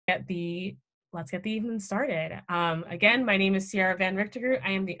Let's get the evening started. Again, my name is Ciara Van Richtergroot.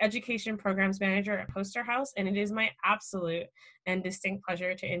 I am the Education Programs Manager at Poster House, and it is my absolute and distinct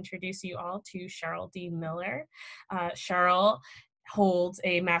pleasure to introduce you all to Cheryl D. Miller. Cheryl holds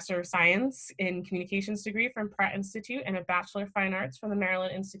a Master of Science in Communications degree from Pratt Institute and a Bachelor of Fine Arts from the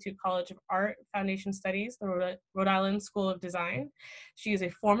Maryland Institute College of Art Foundation Studies, the Rhode Island School of Design. She is a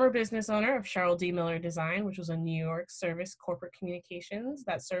former business owner of Cheryl D. Miller Design, which was a New York service corporate communications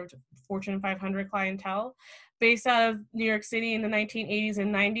that served Fortune 500 clientele. Based out of New York City in the 1980s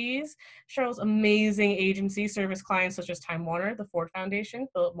and 90s, Cheryl's amazing agency serviced clients such as Time Warner, the Ford Foundation,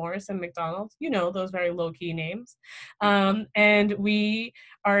 Philip Morris, and McDonald's. You know, those very low-key names. And we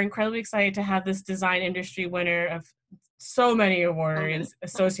are incredibly excited to have this design industry winner of so many awards,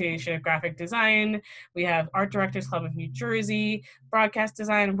 Association of Graphic Design. We have Art Directors Club of New Jersey, Broadcast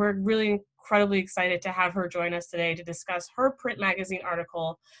Design. We're really incredibly excited to have her join us today to discuss her print magazine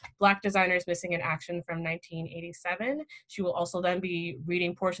article, Black Designers Missing in Action from 1987. She will also then be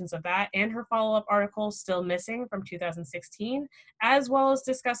reading portions of that and her follow-up article, Still Missing, from 2016, as well as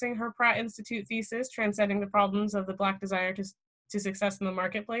discussing her Pratt Institute thesis, Transcending the Problems of the Black Designer to Success in the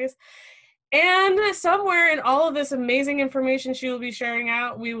Marketplace. And somewhere in all of this amazing information she will be sharing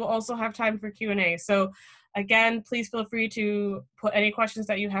out, we will also have time for Q&A. So again, please feel free to put any questions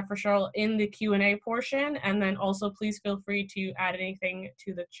that you have for Cheryl in the Q&A portion, and then also please feel free to add anything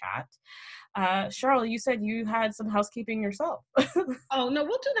to the chat. Cheryl, you said you had some housekeeping yourself. Oh, no,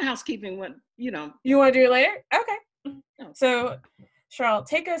 we'll do the housekeeping when, you know. You want to do it later? Okay. No. So Cheryl,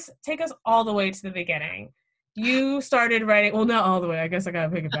 take us all the way to the beginning. You started writing, well, not all the way, I guess I gotta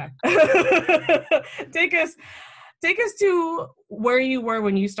pick it back. Take us to where you were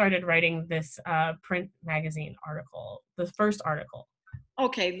when you started writing this print magazine article, the first article.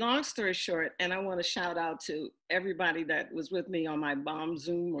 Okay, long story short, and I want to shout out to everybody that was with me on my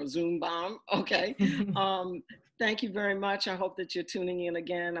Zoom bomb, okay? Thank you very much. I hope that you're tuning in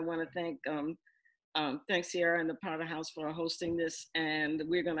again. I want to thank thanks Ciara and the Potter House for hosting this, and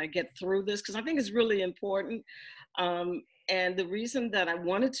we're going to get through this because I think it's really important. And the reason that I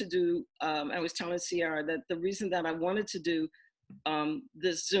wanted to do, I was telling Ciara that the reason that I wanted to do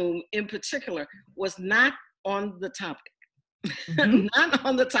this Zoom in particular was not on the topic. Not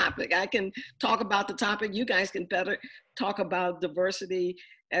on the topic. I can talk about the topic. You guys can better talk about diversity,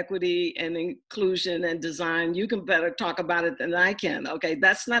 equity, and inclusion and design. You can better talk about it than I can. Okay,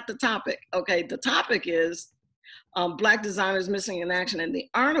 that's not the topic. Okay, the topic is Black Designers Missing in Action in the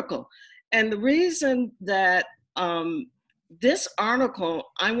article. And the reason that this article,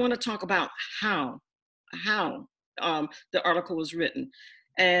 I want to talk about how the article was written.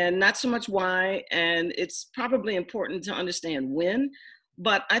 And not so much why, and it's probably important to understand when,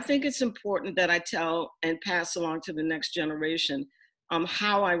 but I think it's important that I tell and pass along to the next generation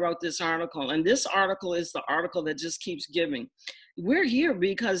how I wrote this article. And this article is the article that just keeps giving. We're here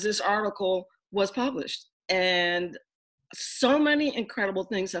because this article was published, and so many incredible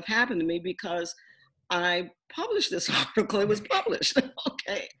things have happened to me because I published this article. It was published,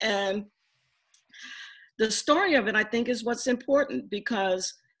 okay? And the story of it, I think, is what's important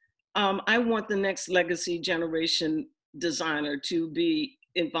because I want the next legacy generation designer to be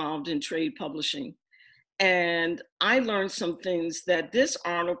involved in trade publishing. And I learned some things that this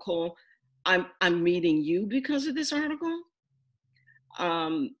article, I'm meeting you because of this article.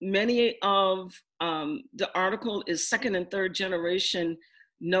 Many of the article is second and third generation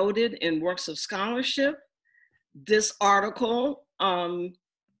noted in works of scholarship. This article,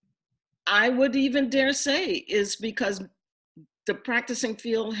 I would even dare say, is because the practicing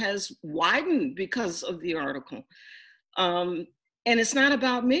field has widened because of the article. And it's not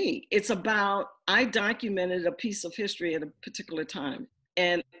about me. It's about, I documented a piece of history at a particular time.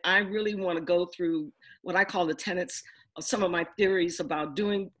 And I really want to go through what I call the tenets of some of my theories about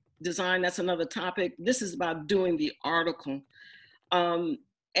doing design. That's another topic. This is about doing the article. I'm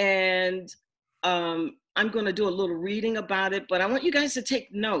going to do a little reading about it, but I want you guys to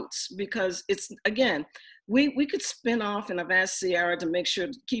take notes because it's, again, we could spin off, and I've asked Ciara to make sure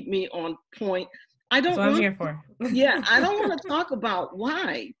to keep me on point. That's what I'm here for. Yeah, I don't want to talk about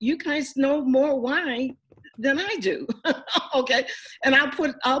why. You guys know more why than I do, okay? And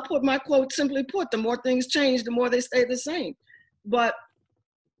I'll put my quote, simply put, the more things change, the more they stay the same. But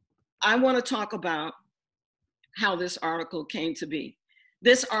I want to talk about how this article came to be.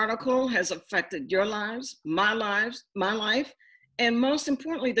 This article has affected your lives, my life, and most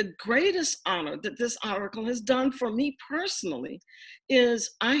importantly, the greatest honor that this article has done for me personally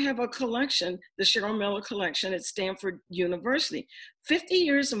is I have a collection, the Cheryl Miller collection at Stanford University. 50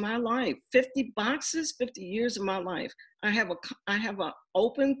 years of my life, 50 boxes, 50 years of my life. I have an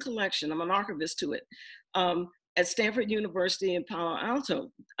open collection. I'm an archivist to it, at Stanford University in Palo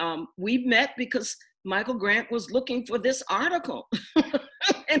Alto. We met because Michael Grant was looking for this article,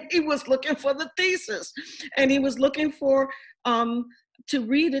 and he was looking for the thesis, and he was looking for to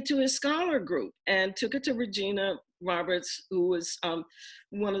read it to his scholar group, and took it to Regina Roberts, who was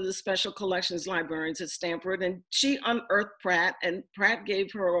one of the special collections librarians at Stanford, and she unearthed Pratt, and Pratt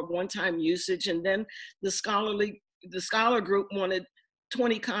gave her a one-time usage, and then the scholar group wanted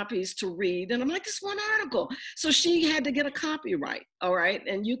 20 copies to read, and I'm like, this one article. So she had to get a copyright, all right?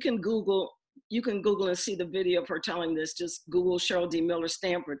 And you can Google and see the video of her telling this. Just Google Cheryl D. Miller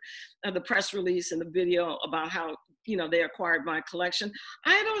Stanford, the press release and the video about how, you know, they acquired my collection.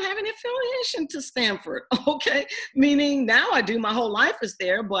 I don't have any affiliation to Stanford, okay? Meaning now I do, my whole life is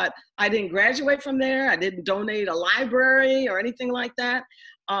there, but I didn't graduate from there. I didn't donate a library or anything like that.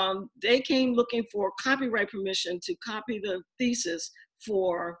 They came looking for copyright permission to copy the thesis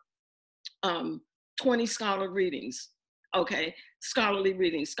for 20 scholar readings, okay? Scholarly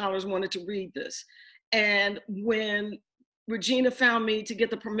readings, scholars wanted to read this. And when Regina found me to get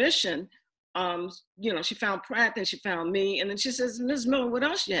the permission, you know, she found Pratt, then she found me, and then she says, Ms. Miller, what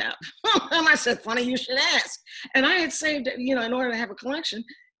else you have? And I said, funny you should ask. And I had saved, you know, in order to have a collection,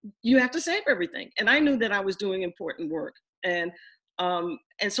 you have to save everything. And I knew that I was doing important work. And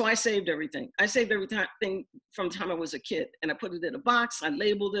so I saved everything. I saved everything from the time I was a kid, and I put it in a box, I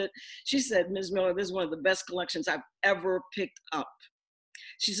labeled it. She said, Ms. Miller, this is one of the best collections I've ever picked up.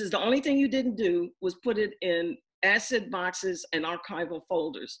 She says, the only thing you didn't do was put it in acid boxes and archival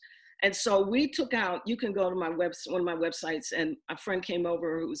folders. And so we took out, you can go to my one of my websites, and a friend came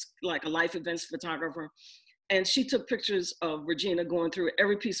over who's like a life events photographer, and she took pictures of Regina going through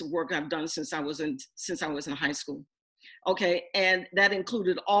every piece of work I've done since I was in high school. Okay, and that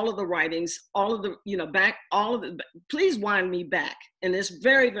included all of the writings, all of the, you know, please wind me back. And it's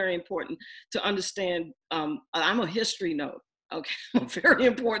very, very important to understand, I'm a history note, okay, a very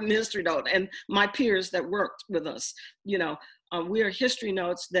important history note. And my peers that worked with us, you know, we are history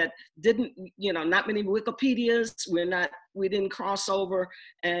notes that didn't, you know, not many Wikipedias, we didn't cross over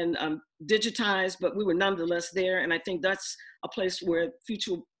and digitize, but we were nonetheless there. And I think that's a place where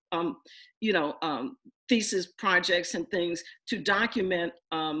future, you know, thesis projects and things to document,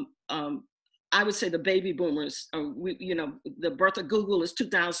 I would say the baby boomers, you know, the birth of Google is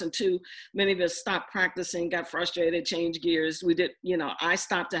 2002. Many of us stopped practicing, got frustrated, changed gears. We did, you know, I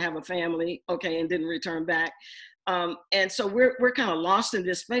stopped to have a family, okay, and didn't return back. And so we're kind of lost in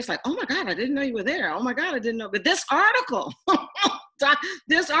this space, like, oh my God, I didn't know you were there. Oh my God, I didn't know, but this article,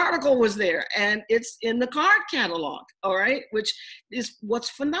 this article was there, and it's in the card catalog, all right, which is what's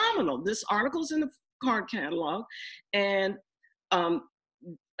phenomenal. This article's in the card catalog, and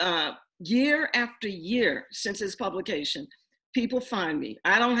year after year since its publication, people find me.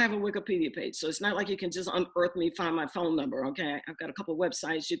 I don't have a Wikipedia page, so it's not like you can just unearth me, find my phone number, okay? I've got a couple of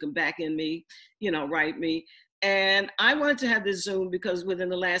websites, you can back in me, you know, write me. And I wanted to have this Zoom because within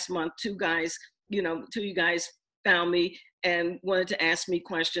the last month, two of you guys found me and wanted to ask me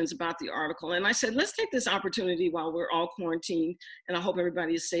questions about the article. And I said, let's take this opportunity while we're all quarantined, and I hope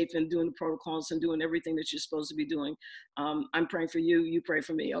everybody is safe and doing the protocols and doing everything that you're supposed to be doing. I'm praying for you, you pray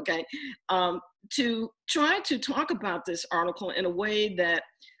for me, okay? To try to talk about this article in a way that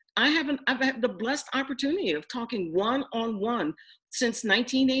I've had the blessed opportunity of talking one-on-one since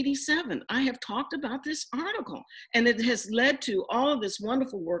 1987. I have talked about this article, and it has led to all of this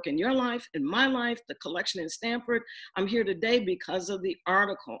wonderful work in your life, in my life, the collection in Stanford. I'm here today because of the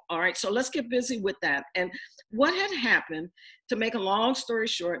article. All right, so let's get busy with that. And what had happened, to make a long story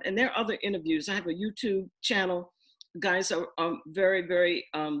short, and there are other interviews. I have a YouTube channel. Guys are very, very,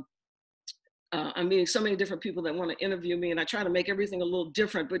 I'm meeting so many different people that want to interview me, and I try to make everything a little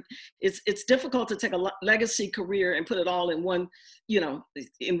different, but it's difficult to take a legacy career and put it all in one, you know,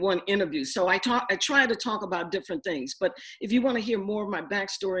 in one interview. So I try to talk about different things, but if you want to hear more of my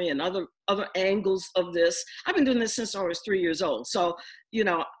backstory and other angles of this, I've been doing this since I was 3 years old. So, you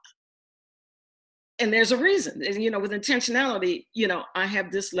know, and there's a reason, you know, with intentionality, you know, I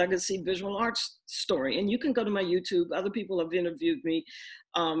have this legacy visual arts story, and you can go to my YouTube. Other people have interviewed me,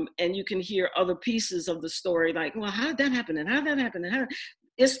 and you can hear other pieces of the story, like, well, how did that happen? And how did that happen? And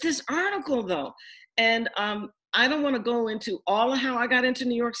it's this article though. And I don't want to go into all of how I got into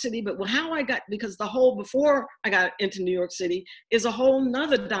New York City, but how I got, because the whole before I got into New York City is a whole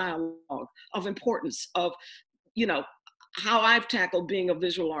nother dialogue of importance of, you know, how I've tackled being a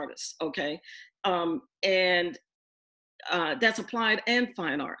visual artist, okay? And that's applied and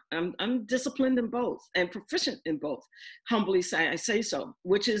fine art. I'm disciplined in both and proficient in both. Humbly say I say so,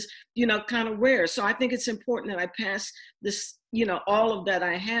 which is, you know, kind of rare. So I think it's important that I pass this, you know, all of that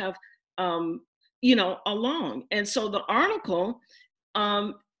I have, you know, along. And so the article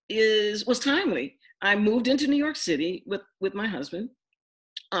was timely. I moved into New York City with my husband.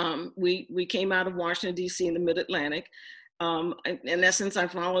 We came out of Washington, D.C. in the mid-Atlantic. In essence, I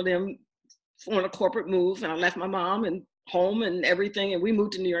followed him on a corporate move, and I left my mom and home and everything, and we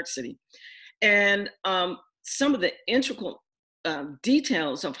moved to New York City. And some of the integral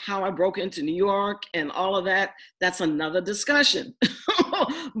details of how I broke into New York and all of that, that's another discussion.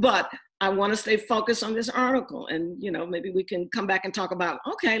 But I want to stay focused on this article, and you know, maybe we can come back and talk about,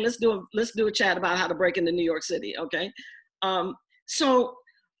 okay, let's do a chat about how to break into New York City. Okay. So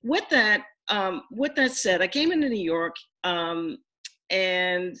with that said, I came into New York, and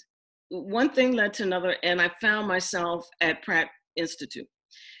one thing led to another, and I found myself at Pratt Institute.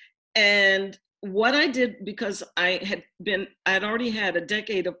 And what I did, because I had already had a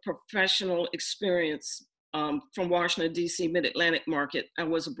decade of professional experience from Washington, D.C. mid-Atlantic market. I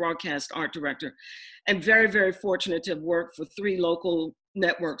was a broadcast art director, and very, very fortunate to have worked for 3 local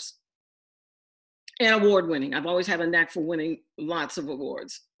networks, and award-winning. I've always had a knack for winning lots of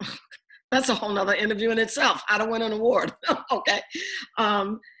awards. That's a whole nother interview in itself, how to win an award. Okay.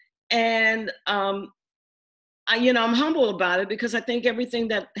 You know, I'm humble about it, because I think everything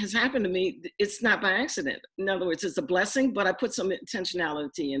that has happened to me, it's not by accident. In other words, it's a blessing, but I put some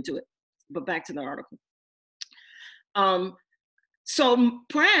intentionality into it. But back to the article. So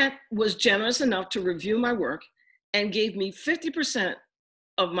Pratt was generous enough to review my work and gave me 50%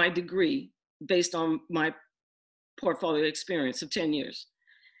 of my degree based on my portfolio experience of 10 years.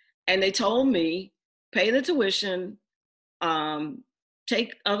 And they told me, pay the tuition,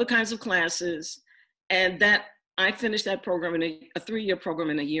 take other kinds of classes, and that I finished that program in a 3-year program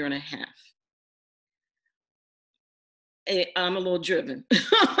in a year and a half. I'm a little driven.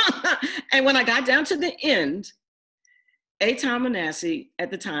 And when I got down to the end, Tom Manassi at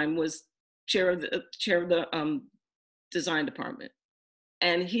the time was chair of the design department.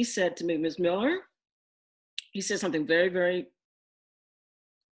 And he said to me, Ms. Miller, he said something very, very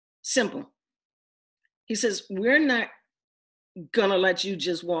simple. He says, we're not gonna let you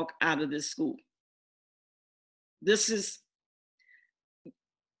just walk out of this school.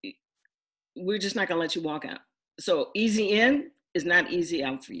 We're just not gonna let you walk out. So easy in is not easy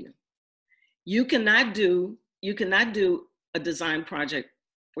out for you. You cannot do a design project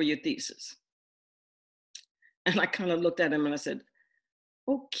for your thesis. And I kind of looked at him and I said,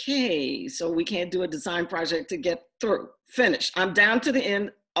 okay, so we can't do a design project to get through, finish. I'm down to the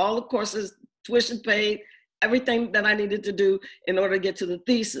end, all the courses, tuition paid, everything that I needed to do in order to get to the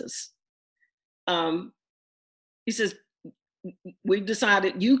thesis. He says, we've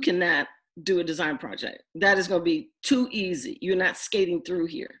decided you cannot do a design project. That is gonna be too easy. You're not skating through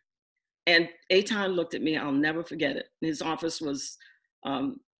here. And Eitan looked at me, I'll never forget it. His office was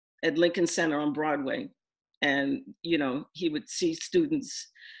at Lincoln Center on Broadway. And, you know, he would see students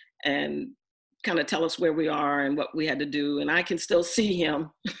and kind of tell us where we are and what we had to do. And I can still see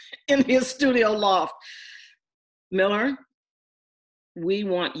him in his studio loft. Miller, we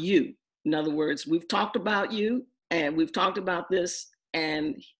want you. In other words, we've talked about you and we've talked about this.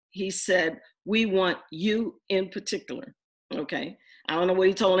 And he said, we want you in particular, okay? I don't know what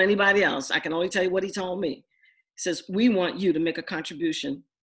he told anybody else. I can only tell you what he told me. He says, we want you to make a contribution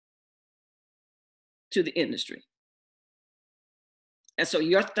to the industry. And so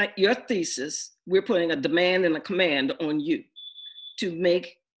your thesis, we're putting a demand and a command on you to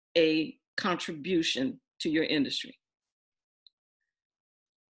make a contribution to your industry.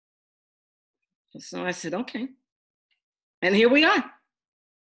 So I said, okay. And here we are.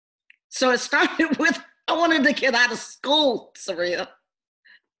 So it started with, I wanted to get out of school, Saria.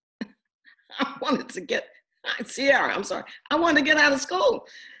 I wanted to get, Sierra, I'm sorry. I wanted to get out of school.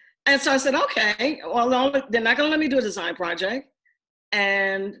 And so I said, okay, well, they're not gonna let me do a design project.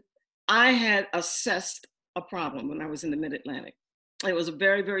 And I had assessed a problem when I was in the Mid-Atlantic. It was a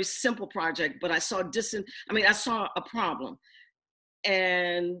very, very simple project, but I saw a problem.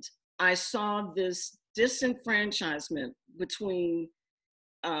 And I saw this disenfranchisement between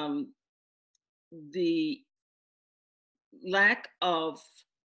the lack of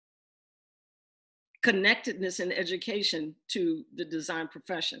connectedness in education to the design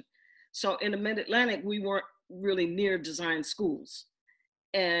profession. So in the Mid-Atlantic, we weren't really near design schools.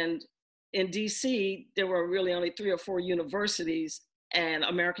 And in DC, there were really only 3 or 4 universities, and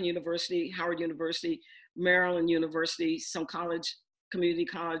American University, Howard University, Maryland University, some community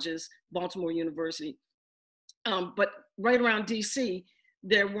colleges, Baltimore University. But right around DC,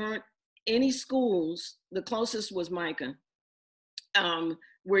 there weren't any schools. The closest was Micah,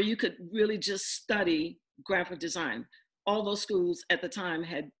 where you could really just study graphic design. All those schools at the time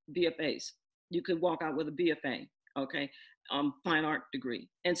had BFAs. You could walk out with a BFA, okay, fine art degree.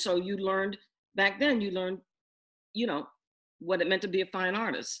 And so you learned, back then you learned, you know, what it meant to be a fine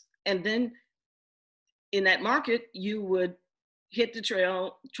artist. And then in that market, you would hit the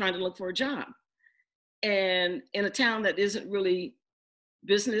trail trying to look for a job. And in a town that isn't really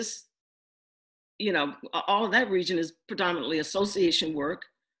business, you know, all of that region is predominantly association work,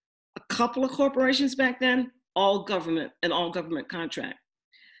 a couple of corporations back then, all government and all government contract.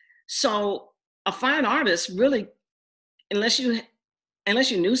 So a fine artist really, unless you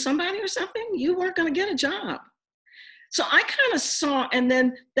knew somebody or something, you weren't going to get a job. So I kind of saw, and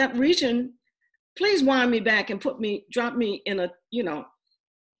then that region, please wind me back and drop me in a, you know,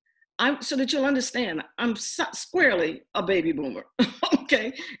 so that you'll understand, I'm squarely a baby boomer,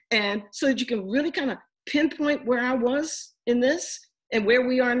 okay? And so that you can really kind of pinpoint where I was in this and where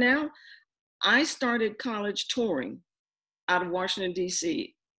we are now. I started college touring out of Washington,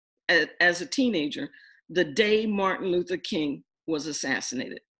 D.C. as a teenager, the day Martin Luther King was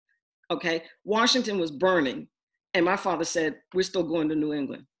assassinated, okay? Washington was burning, and my father said, we're still going to New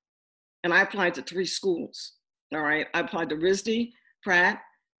England. And I applied to 3 schools, all right? I applied to RISD, Pratt,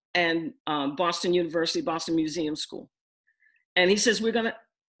 and Boston University, Boston Museum School. And he says, we're gonna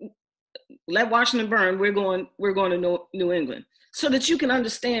let Washington burn, we're going to New England, so that you can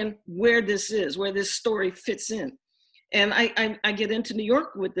understand where this is, where this story fits in. And I get into New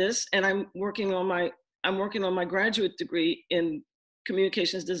York with this, and I'm working on my graduate degree in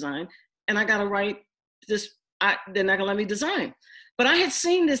communications design, and I gotta write this, they're not gonna let me design. But I had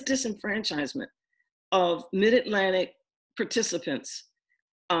seen this disenfranchisement of mid-Atlantic participants,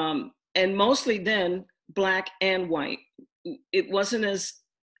 and mostly then Black and white. It wasn't as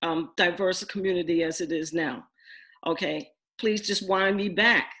diverse a community as it is now. Okay, please just wind me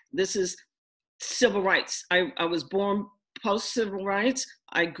back. This is civil rights. I was born post-civil rights.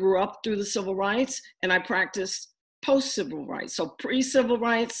 I grew up through the civil rights, and I practiced post-civil rights. So pre-civil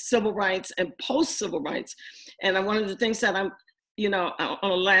rights, civil rights, and post-civil rights. And one of the things that I'm, you know,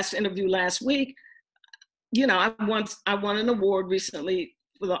 on a last interview last week, you know, I won an award recently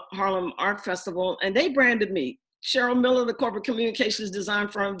for the Harlem Art Festival, and they branded me Cheryl Miller, the corporate communications design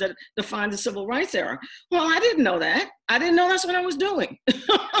firm that defined the civil rights era. Well, I didn't know that. I didn't know that's what I was doing.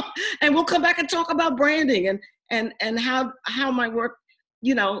 And we'll come back and talk about branding and how my work,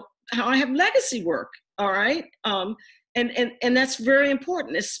 you know, how I have legacy work. All right. And that's very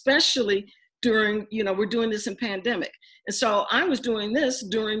important, especially during, you know, we're doing this in pandemic. And so I was doing this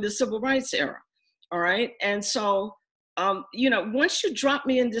during the civil rights era. All right. And so, you know, once you drop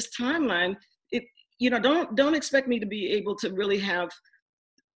me in this timeline, you know, don't expect me to be able to really have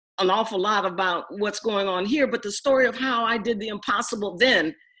an awful lot about what's going on here, but the story of how I did the impossible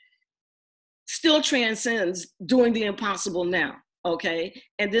then still transcends doing the impossible now, okay?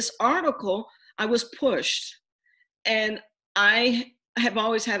 And this article, I was pushed, and I have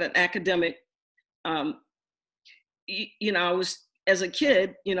always had an academic, you know, I was, as a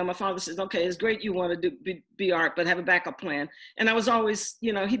kid, you know, my father says, okay, it's great you want to be art, but have a backup plan. And I was always,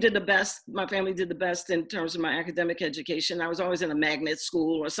 you know, he did the best, my family did the best in terms of my academic education. I was always in a magnet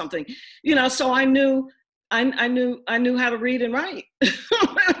school or something, you know, so I knew how to read and write.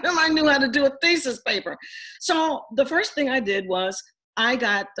 And I knew how to do a thesis paper. So the first thing I did was I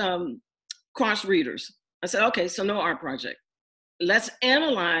got cross readers. I said, okay, so no art project. Let's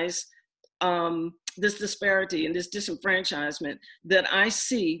analyze this disparity and this disenfranchisement that I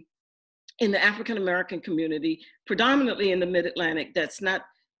see in the African-American community, predominantly in the Mid-Atlantic. They're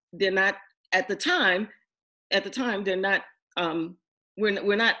not at the time, they're not,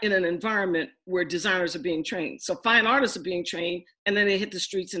 we're not in an environment where designers are being trained. So fine artists are being trained, and then they hit the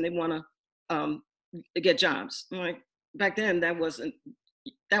streets and they want to get jobs. Like back then, that wasn't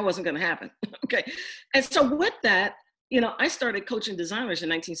going to happen. Okay, and so with that, you know, I started coaching designers in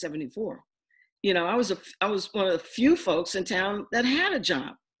 1974. You know, I was one of the few folks in town that had a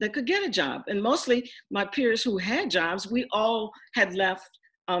job, that could get a job, and mostly my peers who had jobs, we all had left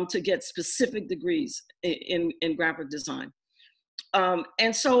to get specific degrees in graphic design.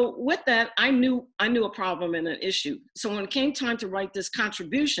 And so with that, I knew a problem and an issue. So when it came time to write this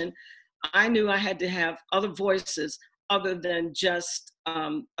contribution, I knew I had to have other voices other than just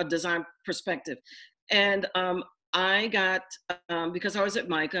a design perspective. And I got, because I was at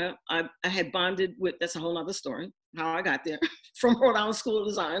MICA, I had bonded with, that's a whole nother story, how I got there, from Rhode Island School of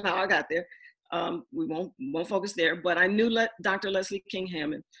Design, how I got there. We won't focus there, but I knew Dr. Leslie King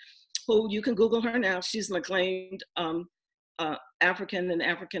Hammond. who you can Google her now. She's an acclaimed African and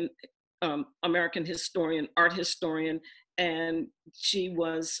African American historian, art historian, and she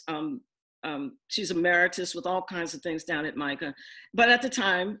was she's emeritus with all kinds of things down at MICA. But at the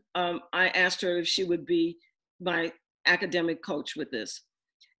time, I asked her if she would be my academic coach with this,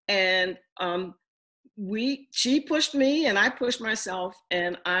 and she pushed me and I pushed myself,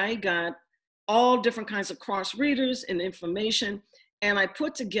 and I got all different kinds of cross readers and information, and I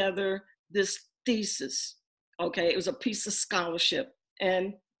put together this thesis. Okay, it was a piece of scholarship.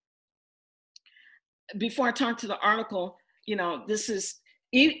 And before I talk to the article, you know, this is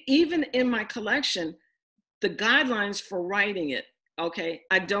even in my collection, the guidelines for writing it. Okay,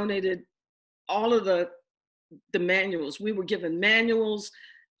 I donated all of the manuals. We were given manuals,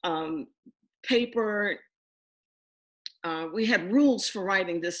 paper. We had rules for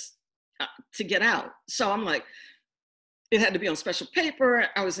writing this to get out. So I'm like, it had to be on special paper.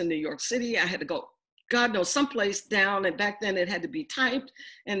 I was in New York City. I had to go, God knows, someplace down. And back then it had to be typed,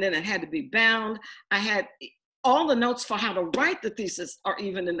 and then it had to be bound. I had all the notes for how to write the thesis are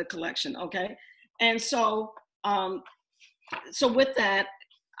even in the collection, okay? And so, so with that,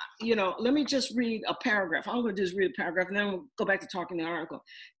 you know, let me just read a paragraph. All I'm gonna do is read a paragraph, and then we'll go back to talking the article.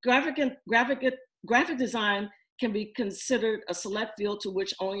 Graphic design can be considered a select field to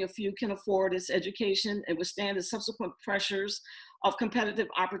which only a few can afford its education and withstand the subsequent pressures of competitive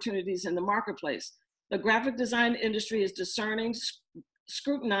opportunities in the marketplace. The graphic design industry is discerning,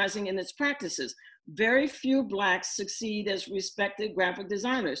 scrutinizing in its practices. Very few Blacks succeed as respected graphic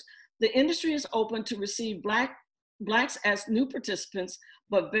designers. The industry is open to receive Blacks as new participants,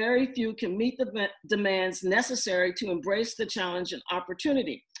 but very few can meet the demands necessary to embrace the challenge and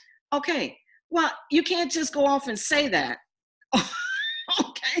opportunity. Okay, well, you can't just go off and say that.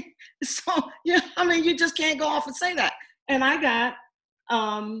 Okay, so yeah, I mean, you just can't go off and say that. And I got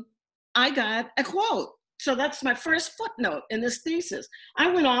a quote. So that's my first footnote in this thesis.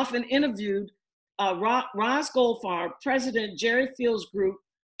 I went off and interviewed Roz Goldfarb, President Jerry Fields Group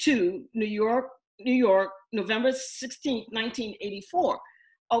 2, New York, November 16th, 1984.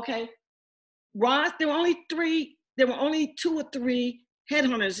 Okay, Roz, there were only 2 or 3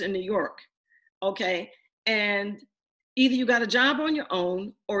 headhunters in New York. Okay, and either you got a job on your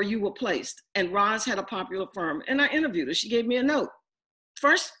own or you were placed. And Roz had a popular firm, and I interviewed her. She gave me a note.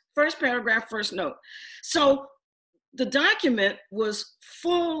 First paragraph, first note. So the document was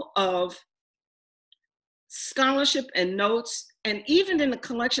full of scholarship and notes, and even in the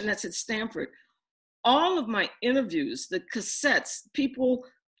collection that's at Stanford, all of my interviews, the cassettes, people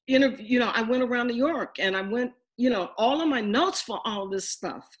interview, you know, I went around New York and I went, you know, all of my notes for all this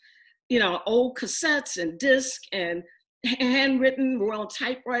stuff, you know, old cassettes and discs and handwritten Royal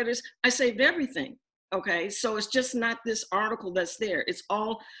typewriters. I saved everything. Okay, so it's just not this article that's there. It's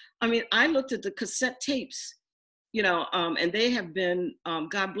all, I mean, I looked at the cassette tapes, you know, and they have been,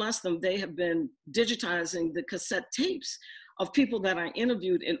 God bless them, they have been digitizing the cassette tapes of people that I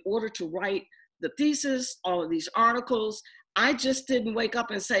interviewed in order to write the thesis, all of these articles. I just didn't wake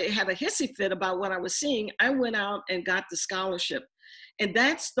up and say, had a hissy fit about what I was seeing. I went out and got the scholarship. And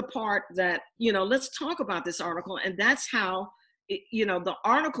that's the part that, you know, let's talk about this article. And that's how, you know, the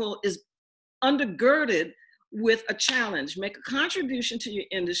article is undergirded with a challenge. Make a contribution to your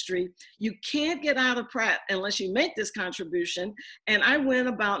industry. You can't get out of Pratt unless you make this contribution. And I went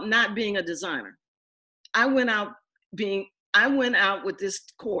about not being a designer. I went out with this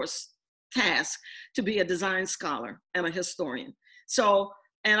course task to be a design scholar and a historian. So,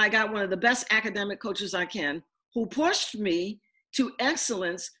 and I got one of the best academic coaches I can, who pushed me to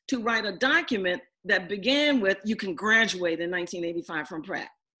excellence to write a document that began with, you can graduate in 1985 from Pratt.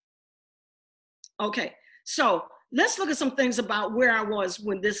 Okay, so let's look at some things about where I was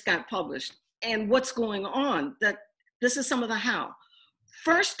when this got published and what's going on. That this is some of the how.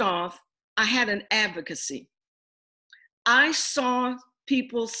 First off, I had an advocacy. I saw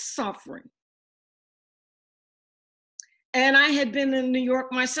people suffering. And I had been in New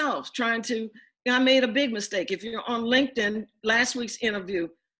York myself trying to, I made a big mistake. If you're on LinkedIn, last week's interview,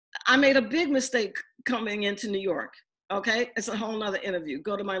 I made a big mistake coming into New York, okay? It's a whole nother interview.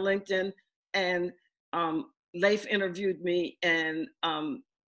 Go to my LinkedIn, and Leif interviewed me, and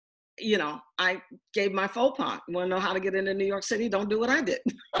you know, I gave my faux pas. You wanna know how to get into New York City? Don't do what I did.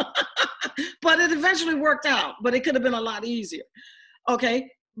 But it eventually worked out, but it could have been a lot easier, okay?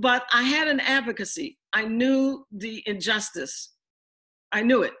 But I had an advocacy. I knew the injustice. I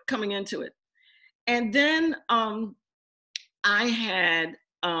knew it coming into it. And then I had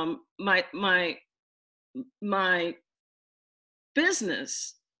my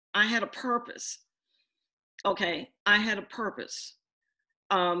business. I had a purpose. Okay, I had a purpose.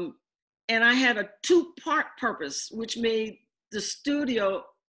 And I had a 2-part purpose, which made the studio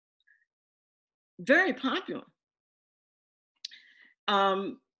very popular.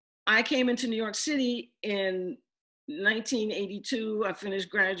 I came into New York City in 1982. I finished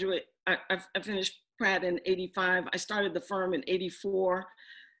I finished Pratt in 85. I started the firm in 84.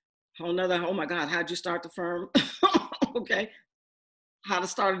 Oh my God, how'd you start the firm? Okay. How to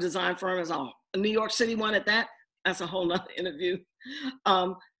start a design firm is a New York City one at that. That's a whole nother interview.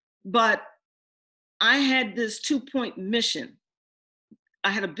 But I had this 2-point mission. I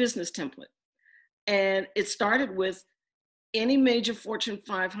had a business template. And it started with any major Fortune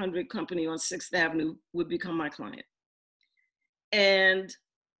 500 company on 6th Avenue would become my client. And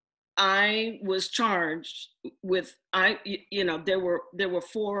I was charged with, there were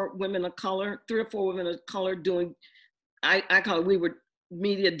 4 women of color, 3 or 4 women of color doing, I call it, we were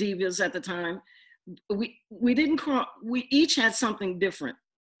media divas at the time. We each had something different.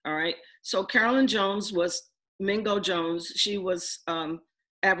 All right. So Carolyn Jones was Mingo Jones. She was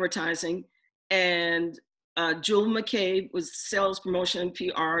advertising, and Jewel McCabe was sales, promotion, and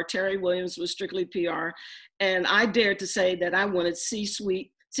PR. Terry Williams was strictly PR. And I dared to say that I wanted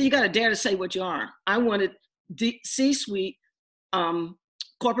C-suite. So you got to dare to say what you are. I wanted C-suite,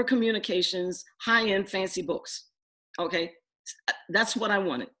 corporate communications, high-end fancy books. Okay. That's what I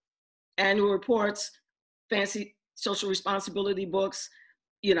wanted. Annual reports, fancy social responsibility books,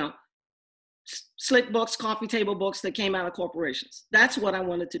 slick books, coffee table books that came out of corporations. That's what I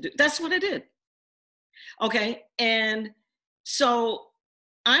wanted to do. That's what I did. Okay. And so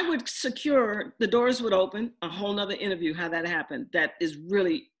I would secure, the doors would open, a whole nother interview, how that happened. That is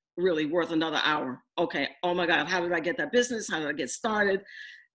really, really worth another hour. Okay. Oh my God. How did I get that business? How did I get started?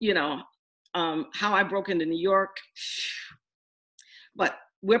 How I broke into New York. But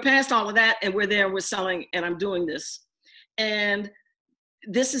we're past all of that, and we're there, we're selling, and I'm doing this. And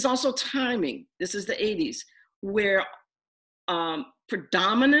this is also timing. This is the 80s, where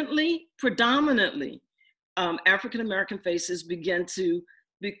predominantly African-American faces began to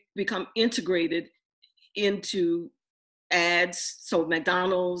become integrated into ads. So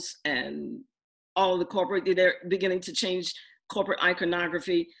McDonald's and all of the corporate, they're beginning to change corporate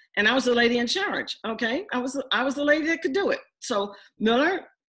iconography. And I was the lady in charge, okay? I was the lady that could do it. So Miller,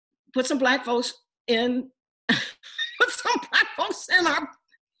 put some Black folks in,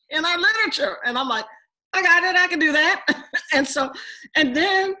 in our literature. And I'm like, I got it, I can do that. and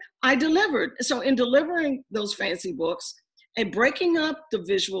then I delivered. So in delivering those fancy books and breaking up the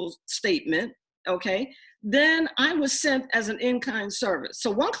visual statement, okay, then I was sent as an in-kind service.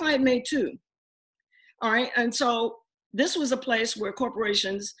 So one client made 2. All right, and so this was a place where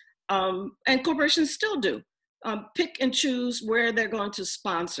corporations, and corporations still do, pick and choose where they're going to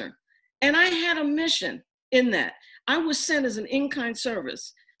sponsor. And I had a mission in that. I was sent as an in-kind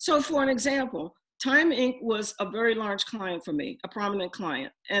service. So for an example, Time Inc. was a very large client for me, a prominent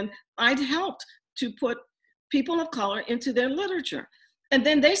client. And I'd helped to put people of color into their literature. And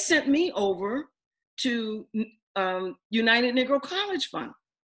then they sent me over to United Negro College Fund.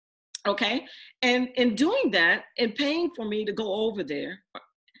 Okay. And in doing that and paying for me to go over there,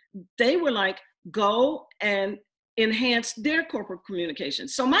 they were like, go and enhance their corporate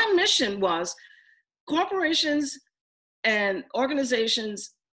communications. So my mission was corporations and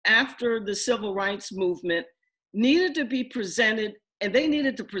organizations after the civil rights movement needed to be presented, and they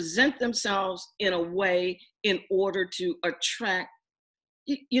needed to present themselves in a way in order to attract,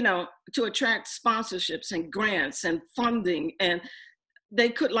 sponsorships and grants and funding. And they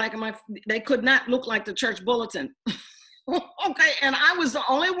could not look like the church bulletin. Okay, and I was the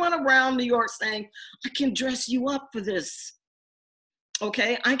only one around New York saying, I can dress you up for this.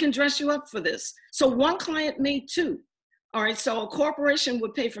 Okay, I can dress you up for this. So one client made 2. All right, so a corporation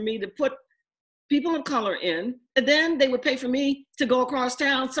would pay for me to put people of color in, and then they would pay for me to go across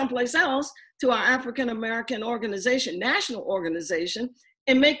town someplace else to our African-American organization, national organization,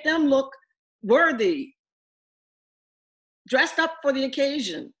 and make them look worthy, dressed up for the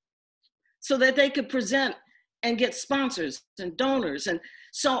occasion, so that they could present and get sponsors and donors. And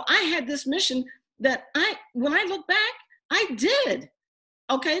so I had this mission that when I look back, I did.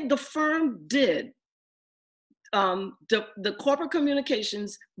 Okay, the firm did. The corporate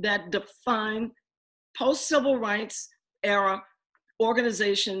communications that define post-civil rights era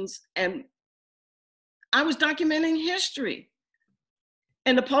organizations, and I was documenting history.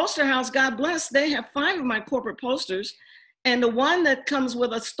 And the poster house, God bless, they have 5 of my corporate posters, and the one that comes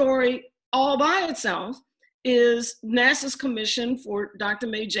with a story all by itself is NASA's commission for Dr.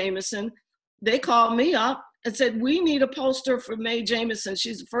 Mae Jemison. They called me up and said, we need a poster for Mae Jemison.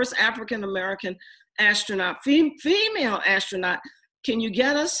 She's the first African-American astronaut, female astronaut. Can you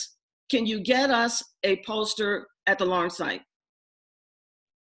get us can you get us a poster at the launch site?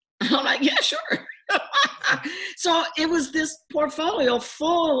 I'm like, yeah, sure. So it was this portfolio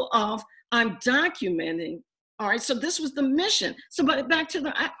full of, I'm documenting. All right, so this was the mission. So, but back to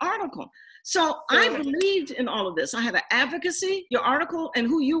the article. So I believed in all of this. I had an advocacy, your article, and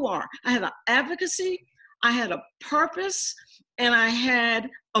who you are. I had an advocacy, I had a purpose, and I had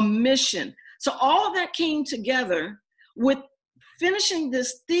a mission. So all of that came together with finishing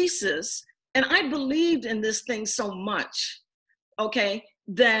this thesis, and I believed in this thing so much, okay,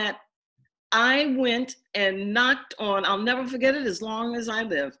 that I went and knocked on, I'll never forget it as long as I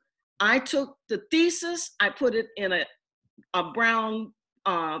live. I took the thesis, I put it in a brown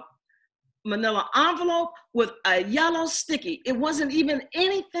manila envelope with a yellow sticky. It wasn't even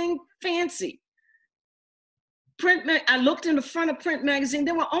anything fancy. I looked in the front of Print magazine.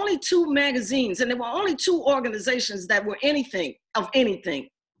 There were only 2 magazines, and there were only 2 organizations that were anything of anything.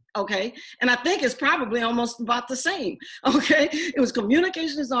 Okay, and I think it's probably almost about the same. Okay, it was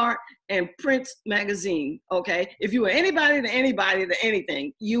Communication is Art and Print magazine. Okay, if you were anybody to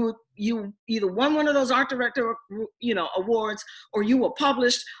anything, you either won one of those art director, awards, or you were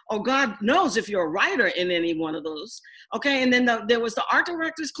published, or God knows if you're a writer in any one of those. Okay, and then there was the Art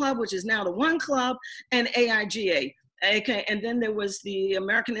Directors Club, which is now the One Club, and AIGA. Okay, and then there was the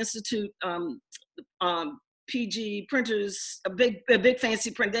American Institute. PG printers, a big fancy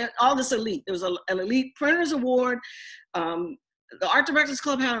print. All this elite. There was an elite printers award. The Art Directors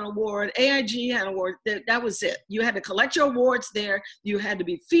Club had an award. AIG had an award. That was it. You had to collect your awards there. You had to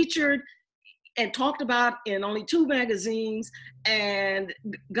be featured and talked about in only 2 magazines. And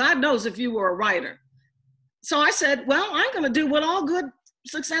God knows if you were a writer. So I said, well, I'm going to do what all good,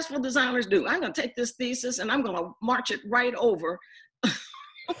 successful designers do. I'm going to take this thesis and I'm going to march it right over.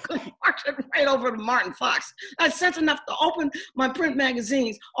 March it right over to Martin Fox. I had sense enough to open my print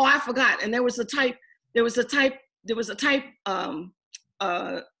magazines. Oh, I forgot. And there was a type, oh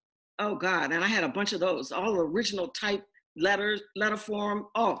God, and I had a bunch of those, all the original type letter form.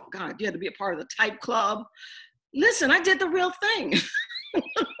 Oh God, you had to be a part of the type club. Listen, I did the real thing.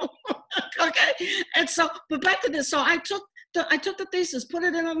 Okay. And so, but back to this. So I took the thesis, put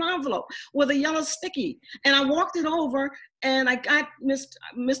it in an envelope with a yellow sticky, and I walked it over, and I got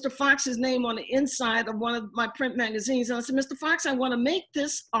Mr. Fox's name on the inside of one of my print magazines. And I said, Mr. Fox, I want to make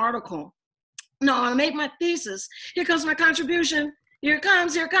this article. No, I want to make my thesis. Here comes my contribution. Here it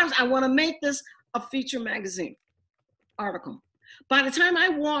comes. I want to make this a feature magazine article. By the time I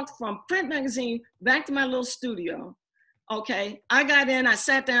walked from print magazine back to my little studio, okay, I got in, I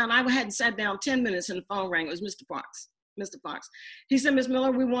sat down. I hadn't sat down 10 minutes and the phone rang. It was Mr. Fox. He said, Ms.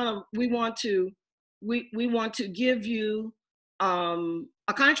 Miller, we want to give you a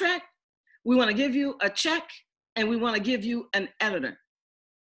contract. We want to give you a check, and we want to give you an editor.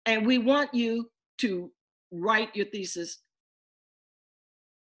 And we want you to write your thesis,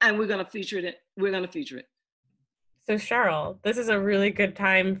 and we're going to feature it. So Cheryl, this is a really good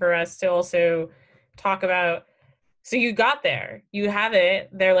time for us to also talk about, so you got there, you have it,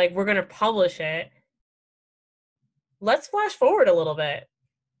 they're like, we're going to publish it. Let's flash forward a little bit.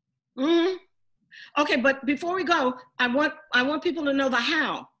 Mm-hmm. Okay, but before we go, I want people to know the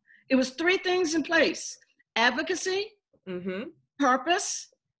how. It was 3 things in place: advocacy, purpose,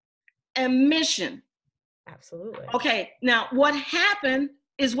 and mission. Absolutely. Okay, now what happened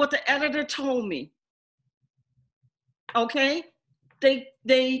is what the editor told me. Okay, they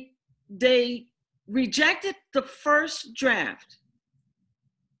rejected the first draft.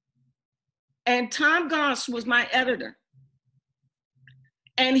 And Tom Goss was my editor.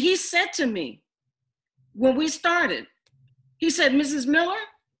 And he said to me, when we started, he said, Mrs. Miller,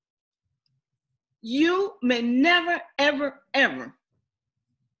 you may never, ever, ever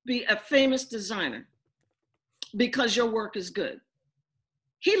be a famous designer because your work is good.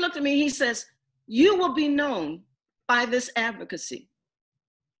 He looked at me, he says, you will be known by this advocacy.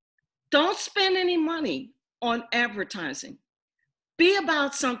 Don't spend any money on advertising. Be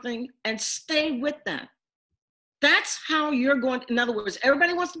about something and stay with that. That's how you're going to, in other words,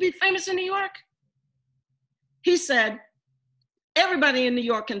 everybody wants to be famous in New York. He said, everybody in New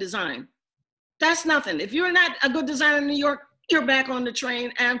York can design. That's nothing. If you're not a good designer in New York, you're back on the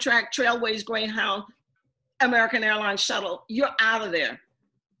train, Amtrak, Trailways, Greyhound, American Airlines shuttle. You're out of there.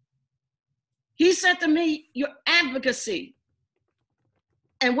 He said to me, your advocacy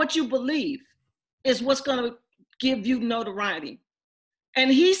and what you believe is what's going to give you notoriety. And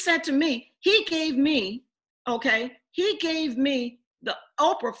he said to me, he gave me the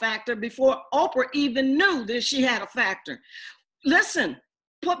Oprah factor before Oprah even knew that she had a factor. Listen,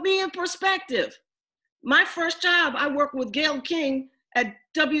 put me in perspective. My first job, I worked with Gayle King at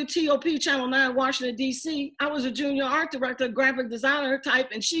WTOP Channel 9, Washington, D.C. I was a junior art director, graphic designer type,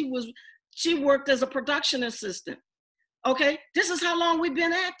 and she worked as a production assistant. Okay, this is how long we've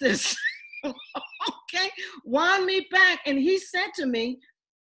been at this. Okay, wind me back, and he said to me,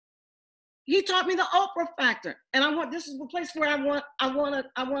 he taught me the Oprah factor, and this is the place where I want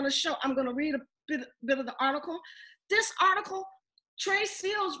to show. I'm going to read a bit of the article. This article, Trey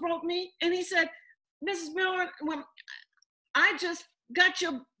Seals wrote me, and he said, Mrs. Miller, when I just got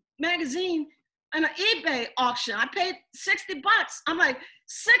your magazine in an eBay auction, I paid $60. I'm like,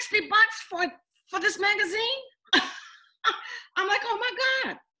 $60 for this magazine? I'm like, oh my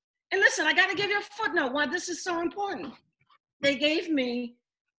God. And listen, I got to give you a footnote why this is so important. They gave me,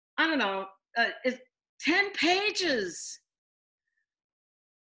 I don't know, 10 pages,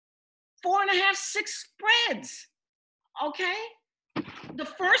 4.5, 6 spreads, okay? The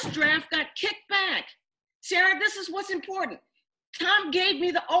first draft got kicked back. Sarah, this is what's important. Tom gave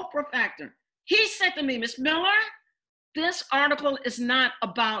me the Oprah factor. He said to me, Miss Miller, this article is not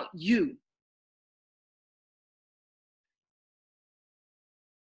about you.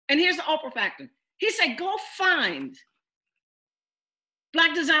 And here's the Oprah factor. He said, go find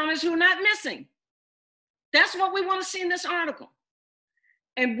Black designers who are not missing. That's what we want to see in this article.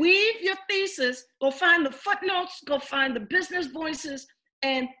 And weave your thesis, go find the footnotes, go find the business voices,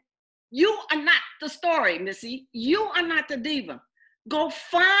 and you are not the story, Missy. You are not the diva. Go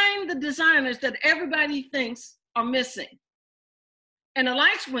find the designers that everybody thinks are missing. And the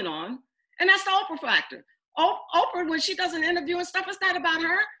lights went on, and that's the Oprah factor. Oprah, when she does an interview and stuff, it's not about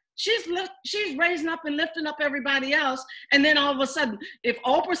her. She's raising up and lifting up everybody else. And then all of a sudden, if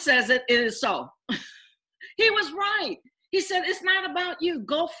Oprah says it, it is so. He was right. He said, it's not about you.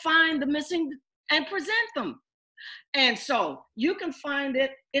 Go find the missing and present them. And so you can find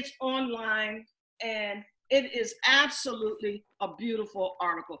it. It's online. And it is absolutely a beautiful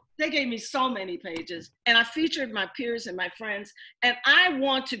article. They gave me so many pages. And I featured my peers and my friends. And I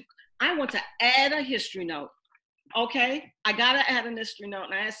want to add a history note. Okay, I gotta add a history note,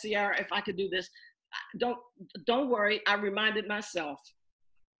 and I asked Sierra if I could do this. Don't worry, I reminded myself.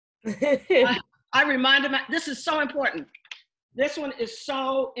 I reminded this is so important. This one is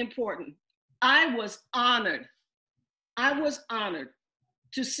so important. I was honored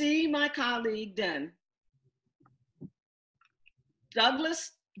to see my colleague then,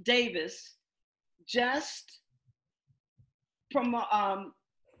 Douglas Davis, just from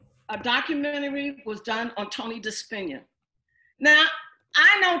a documentary was done on Tony DeSpina. Now,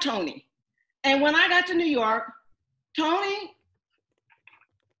 I know Tony. And when I got to New York, Tony,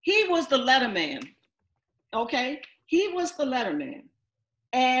 he was the letterman, okay? He was the letterman.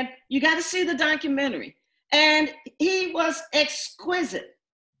 And you got to see the documentary. And he was exquisite.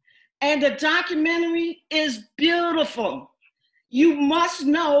 And the documentary is beautiful. You must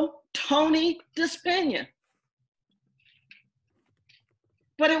know Tony DeSpina.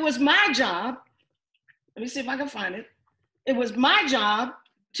 But it was my job, let me see if I can find it. It was my job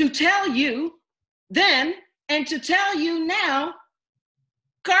to tell you then and to tell you now,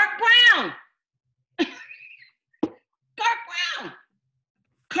 Kirk Brown.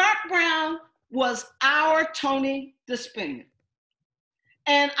 Kirk Brown was our Tony DeSpina.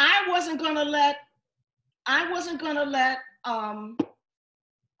 And I wasn't gonna let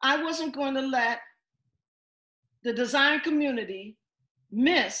the design community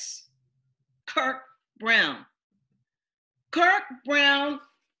miss Kirk Brown. Kirk Brown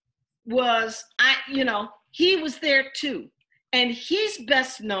was, he was there too. And he's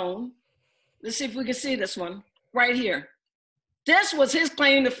best known, let's see if we can see this one, right here. This was his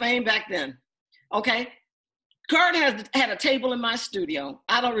claim to fame back then, okay? Kurt had a table in my studio.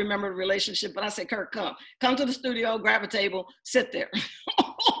 I don't remember the relationship, but I said, Kurt, come to the studio, grab a table, sit there,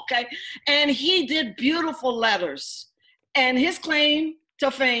 okay? And he did beautiful letters. And his claim to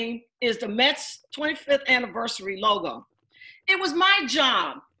fame is the Mets 25th anniversary logo. It was my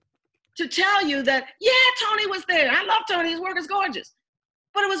job to tell you that, yeah, Tony was there. I love Tony, his work is gorgeous.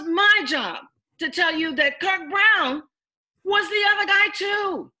 But it was my job to tell you that Kirk Brown was the other guy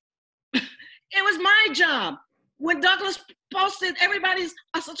too. It was my job. When Douglas posted everybody's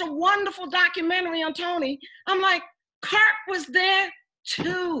such a wonderful documentary on Tony, I'm like, Kirk was there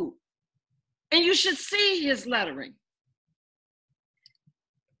too. And you should see his lettering.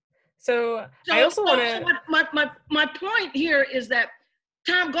 So I also want to. My point here is that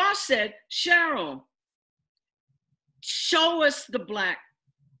Tom Goss said, Cheryl, show us the Black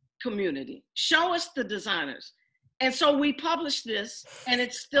community, show us the designers. And so we published this, and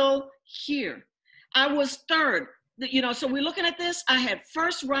it's still here. I was third, so we're looking at this. I had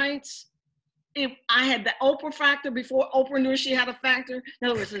first rights, I had the Oprah factor before Oprah knew she had a factor. In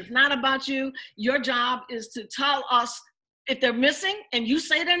other words, it's not about you. Your job is to tell us if they're missing, and you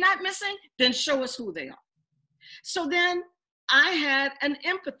say they're not missing, then show us who they are. So then I had an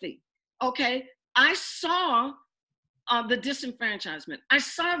empathy, okay? I saw the disenfranchisement. I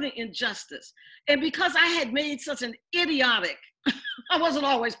saw the injustice. And because I had made such an idiotic, I wasn't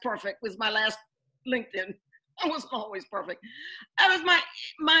always perfect, was my last LinkedIn. I wasn't always perfect. That was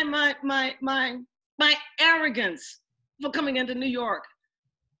my arrogance for coming into New York.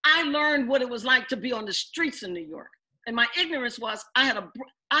 I learned what it was like to be on the streets in New York. And my ignorance was I had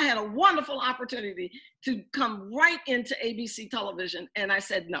a wonderful opportunity to come right into ABC television. And I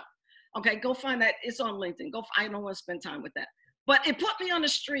said, no, okay, go find that. It's on LinkedIn. I don't want to spend time with that. But it put me on the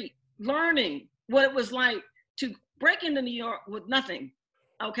street, learning what it was like to break into New York with nothing.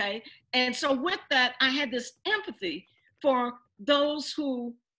 Okay. And so with that, I had this empathy for those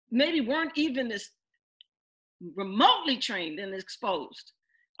who maybe weren't even as remotely trained and exposed.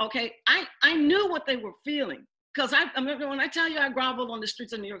 Okay. I knew what they were feeling, because I remember when I tell you I groveled on the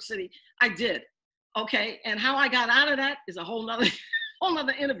streets of New York City, I did. Okay. And how I got out of that is a whole nother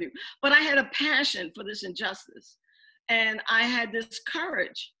interview. But I had a passion for this injustice, and I had this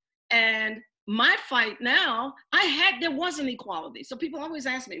courage. And my fight now, there wasn't equality. So people always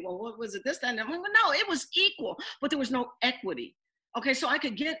ask me, well, what was it, this, that, and that? Well, no, it was equal, but there was no equity. Okay, so I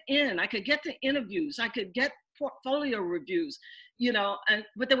could get in, I could get to interviews, I could get portfolio reviews,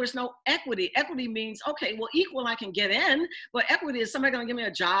 but there was no equity. Equity means, okay, well, equal, I can get in, but equity is somebody gonna give me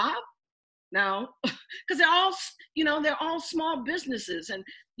a job? No, because they're all small businesses, and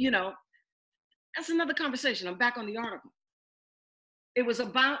that's another conversation. I'm back on the article. It was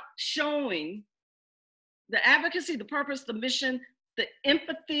about showing the advocacy, the purpose, the mission, the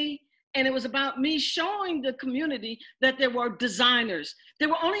empathy, and it was about me showing the community that there were designers. There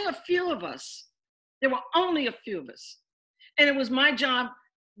were only a few of us. And it was my job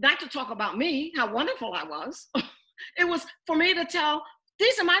not to talk about me, how wonderful I was. It was for me to tell,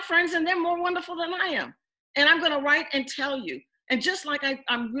 these are my friends and they're more wonderful than I am. And I'm gonna write and tell you. And just like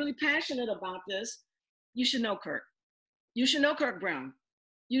I'm really passionate about this, you should know Kirk. You should know Kirk Brown.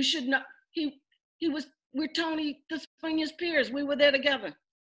 You should know, we're Tony Despenier's peers. We were there together.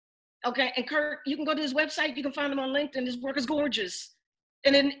 Okay, and Kirk, you can go to his website, you can find him on LinkedIn. His work is gorgeous.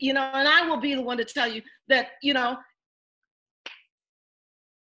 And then, and I will be the one to tell you that, I'm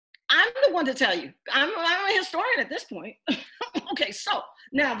the one to tell you. I'm a historian at this point. Okay, so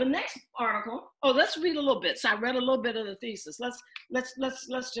now the next article, let's read a little bit. So I read a little bit of the thesis. Let's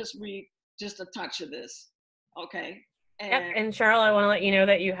just read just a touch of this, okay? And Cheryl, I want to let you know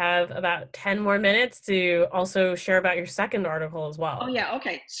that you have about 10 more minutes to also share about your second article as well. Oh yeah,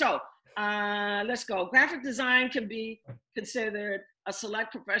 okay. So let's go. Graphic design can be considered a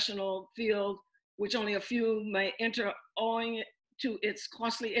select professional field, which only a few may enter owing to its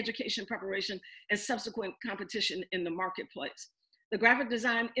costly education preparation and subsequent competition in the marketplace. The graphic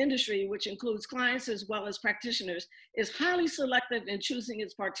design industry, which includes clients as well as practitioners, is highly selective in choosing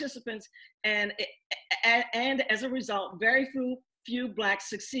its participants, and as a result, very few Blacks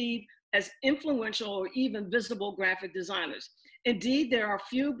succeed as influential or even visible graphic designers. Indeed, there are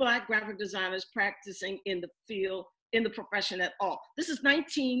few Black graphic designers practicing in the field, in the profession at all. This is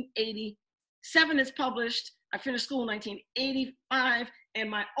 1987, it's published. I finished school in 1985, and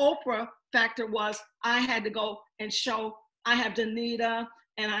my Oprah factor was I had to go and show. I have Danita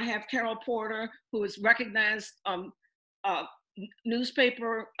and I have Carol Porter, who is recognized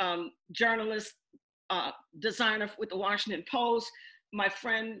newspaper journalist, designer with the Washington Post. My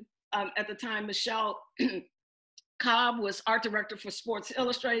friend at the time, Michelle Cobb, was art director for Sports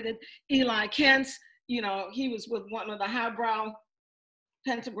Illustrated. Eli Kentz, he was with one of the highbrow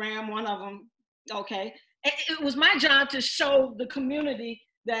Pentagram, one of them, okay? It was my job to show the community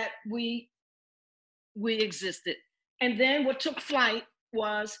that we existed. And then what took flight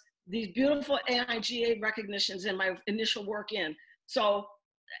was these beautiful AIGA recognitions in my initial work in. So,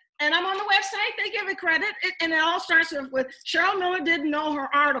 and I'm on the website, they give it credit. And it all starts with Cheryl Miller didn't know her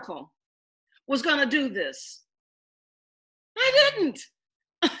article was gonna do this. I didn't.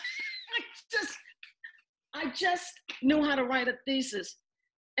 I just knew how to write a thesis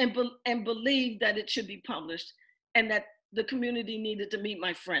and believe that it should be published and that the community needed to meet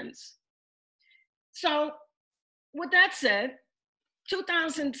my friends. So with that said,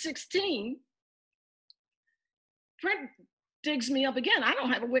 2016, Print digs me up again. I don't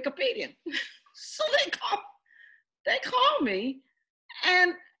have a Wikipedia. So they call me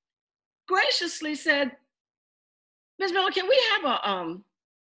and graciously said, Ms. Miller, can we have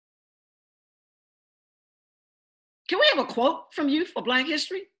a quote from you for Black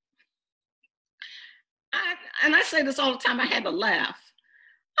history? and I say this all the time, I had to laugh.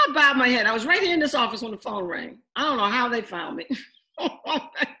 I bowed my head. I was right here in this office when the phone rang. I don't know how they found me.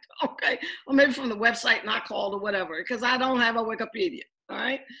 Okay, or maybe from the website and I called or whatever, because I don't have a Wikipedia, all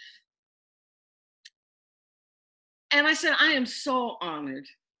right? And I said, I am so honored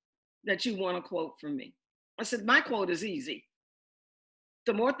that you want a quote from me. I said, my quote is easy.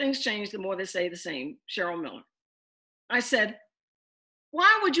 The more things change, the more they stay the same. Cheryl Miller. I said,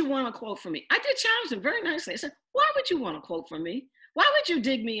 why would you want a quote from me? I did challenge them very nicely. I said, why would you want a quote from me? Why would you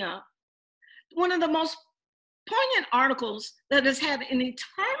dig me up? One of the most poignant articles that has had an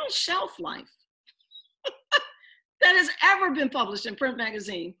eternal shelf life that has ever been published in print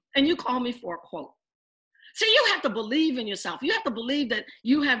magazine, and you call me for a quote. See, you have to believe in yourself. You have to believe that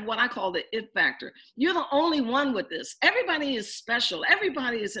you have what I call the it factor. You're the only one with this. Everybody is special.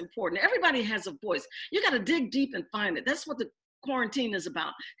 Everybody is important. Everybody has a voice. You got to dig deep and find it. That's what the quarantine is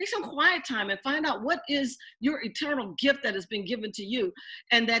about. Take some quiet time and find out what is your eternal gift that has been given to you,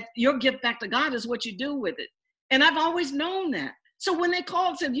 and that your gift back to God is what you do with it. And I've always known that. So when they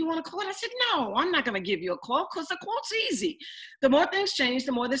called and said, you want a quote? I said, no, I'm not going to give you a quote, because the quote's easy. The more things change,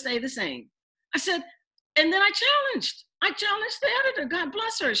 the more they stay the same. I said, and then I challenged the editor. God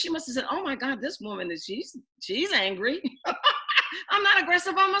bless her. She must have said, oh my God, this woman she's angry. I'm not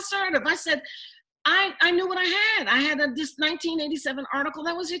aggressive, I'm assertive. I said, I knew what I had. I had this 1987 article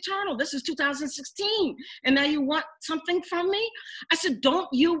that was eternal. This is 2016. And now you want something from me? I said, don't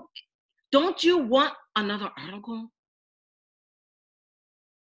you want another article?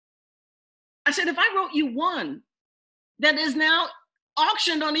 I said, if I wrote you one that is now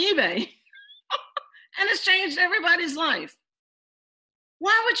auctioned on eBay and it's changed everybody's life,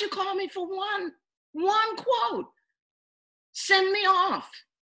 why would you call me for one quote? Send me off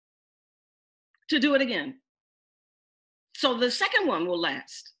to do it again. So the second one will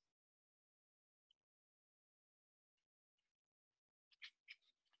last.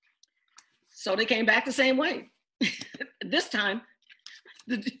 So they came back the same way. This time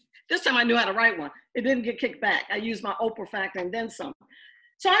I knew how to write one. It didn't get kicked back. I used my Oprah factor and then some.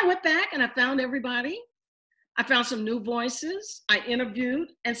 So I went back and I found everybody. I found some new voices. I interviewed.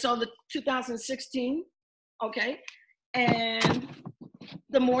 And so the 2016, okay, and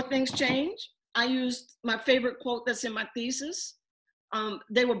the more things change, I used my favorite quote that's in my thesis.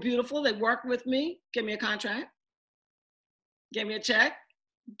 They were beautiful. They worked with me, gave me a contract, gave me a check,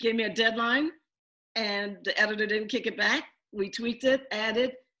 gave me a deadline, and the editor didn't kick it back. We tweaked it,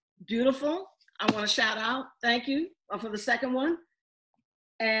 added, beautiful. I want to shout out, thank you for the second one.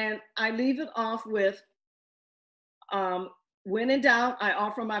 And I leave it off with, when in doubt, I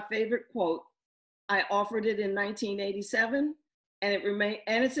offer my favorite quote. I offered it in 1987, and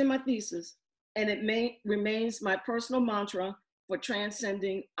it's in my thesis, and it remains my personal mantra for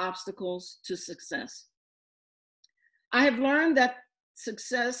transcending obstacles to success. I have learned that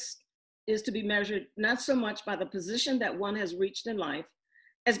success is to be measured not so much by the position that one has reached in life,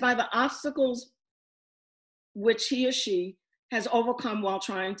 as by the obstacles which he or she has overcome while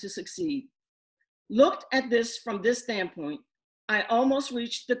trying to succeed. Looked at this from this standpoint, I almost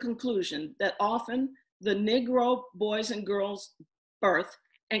reached the conclusion that often the Negro boys and girls' birth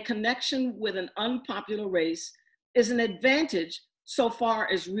and connection with an unpopular race is an advantage so far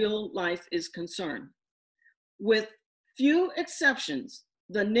as real life is concerned. With few exceptions,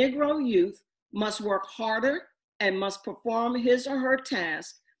 the Negro youth must work harder and must perform his or her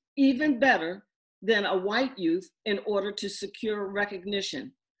task even better than a white youth in order to secure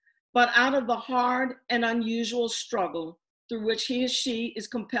recognition. But out of the hard and unusual struggle through which he or she is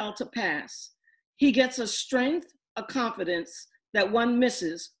compelled to pass, he gets a strength, a confidence that one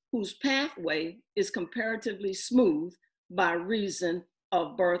misses, whose pathway is comparatively smooth by reason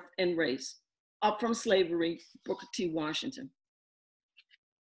of birth and race. Up from Slavery, Booker T. Washington.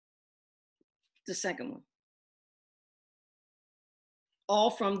 The second one. All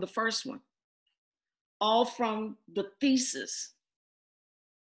from the first one. All from the thesis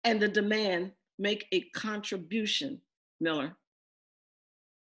and the demand, make a contribution, Miller,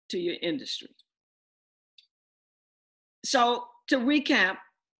 to your industry. So to recap,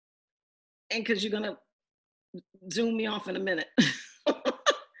 and because you're gonna zoom me off in a minute,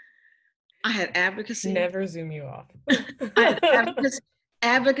 I had advocacy. Never zoom you off. I had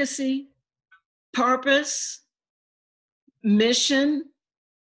advocacy, purpose, mission.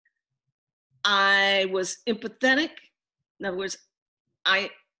 I was empathetic. In other words, I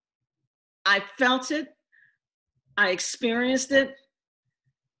felt it. I experienced it.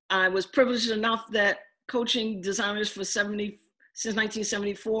 I was privileged enough that coaching designers since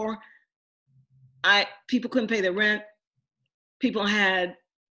 1974, people couldn't pay their rent. People had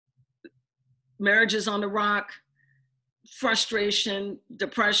marriages on the rock, frustration,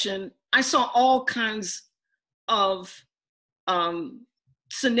 depression. I saw all kinds of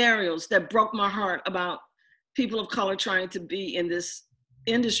scenarios that broke my heart about people of color trying to be in this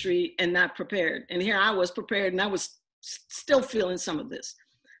industry and not prepared. And here I was prepared, and I was still feeling some of this.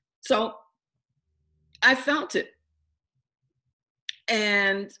 So I felt it.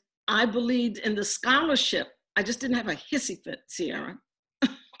 And I believed in the scholarship. I just didn't have a hissy fit, Sierra.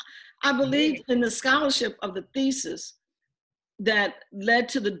 I believed in the scholarship of the thesis that led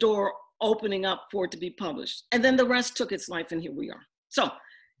to the door opening up for it to be published. And then the rest took its life, and here we are. So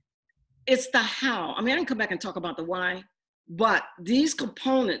it's the how. I mean, I can come back and talk about the why, but these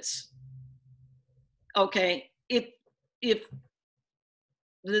components, okay, if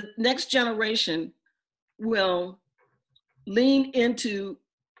the next generation will lean into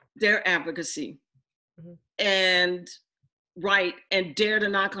their advocacy and write and dare to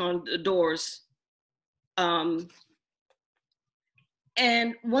knock on the doors.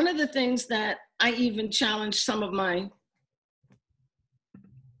 And one of the things that I even challenged some of my,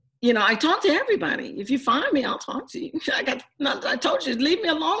 I talk to everybody. If you find me, I'll talk to you. I told you, leave me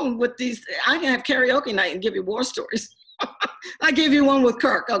alone with these. I can have karaoke night and give you war stories. I gave you one with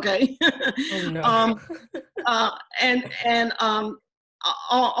Kirk, okay? Oh, no.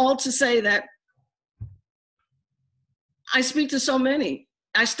 All to say that I speak to so many.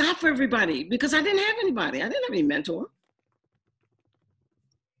 I stop for everybody because I didn't have anybody. I didn't have any mentor.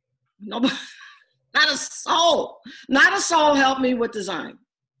 Nobody, not a soul helped me with design.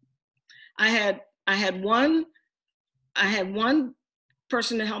 I had one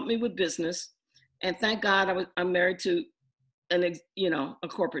person to help me with business, and thank God I'm married to a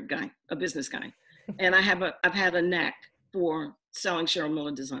corporate guy, a business guy, and I've had a knack for selling Cheryl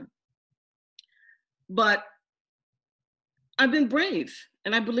Miller Design. But I've been brave,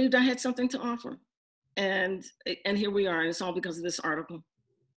 and I believed I had something to offer, and here we are, and it's all because of this article.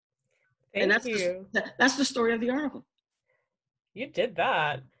 Thank you. That's the story of the article. You did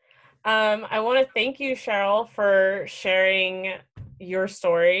that. I want to thank you, Cheryl, for sharing your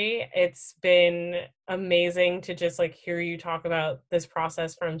story. It's been amazing to just hear you talk about this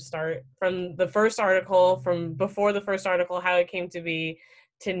process from the first article, from before the first article, how it came to be,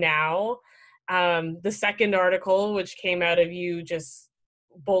 to now. The second article, which came out of you just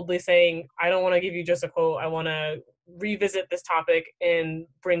boldly saying, I don't want to give you just a quote, I want to revisit this topic and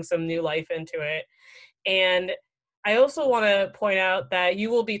bring some new life into it. And I also want to point out that you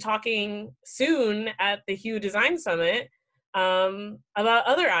will be talking soon at the Hue Design Summit about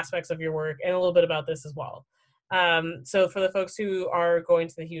other aspects of your work and a little bit about this as well. So for the folks who are going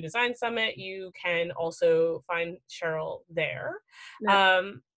to the Hue Design Summit, you can also find Cheryl there.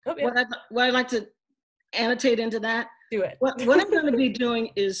 Now, what I'd like to annotate into that, do it. What I'm going to be doing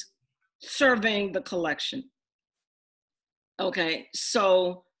is surveying the collection. Okay,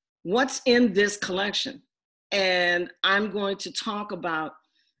 so what's in this collection? And I'm going to talk about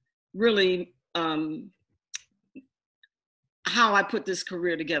really how I put this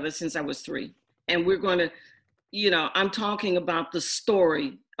career together since I was 3. And we're going to, I'm talking about the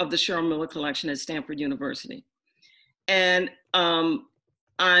story of the Cheryl Miller collection at Stanford University. And I'm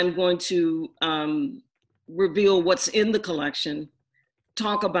going to reveal what's in the collection,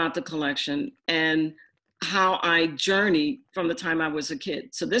 talk about the collection, and how I journeyed from the time I was a kid.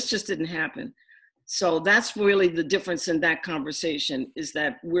 So this just didn't happen. So that's really the difference in that conversation, is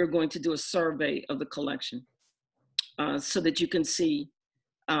that we're going to do a survey of the collection so that you can see.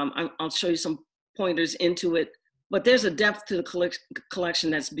 I'll show you some pointers into it, but there's a depth to the collection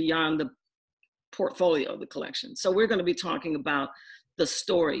that's beyond the portfolio of the collection. So we're going to be talking about the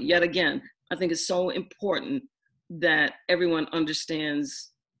story. Yet again, I think it's so important that everyone understands,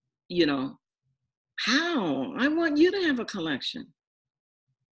 how I want you to have a collection.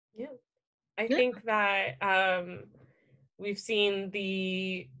 Yeah. I think that we've seen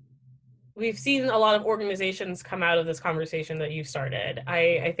a lot of organizations come out of this conversation that you've started.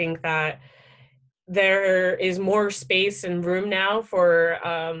 I think that there is more space and room now for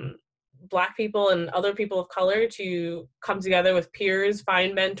Black people and other people of color to come together with peers,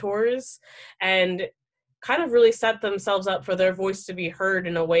 find mentors, and kind of really set themselves up for their voice to be heard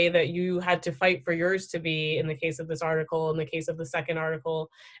in a way that you had to fight for yours to be, in the case of this article, in the case of the second article,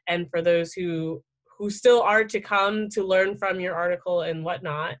 and for those who still are to come to learn from your article and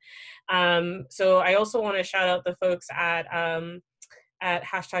whatnot. So I also want to shout out the folks at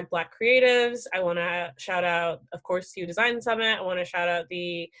hashtag Black Creatives. I want to shout out, of course, Hue Design Summit. I want to shout out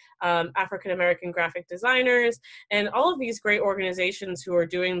the African-American graphic designers and all of these great organizations who are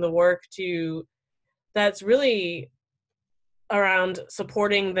doing the work that's really around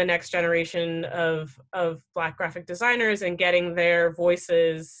supporting the next generation of Black graphic designers and getting their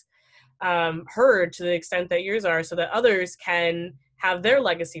voices heard to the extent that yours are, so that others can have their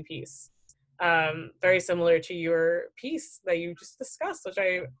legacy piece. Very similar to your piece that you just discussed, which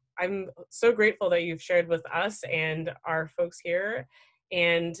I'm so grateful that you've shared with us and our folks here.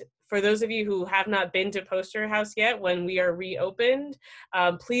 And for those of you who have not been to Poster House yet, when we are reopened,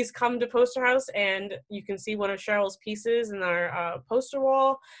 please come to Poster House and you can see one of Cheryl's pieces in our poster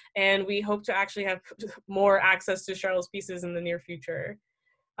wall. And we hope to actually have more access to Cheryl's pieces in the near future.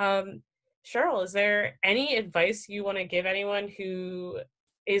 Cheryl, is there any advice you want to give anyone who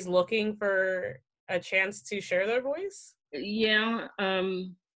is looking for a chance to share their voice? Yeah.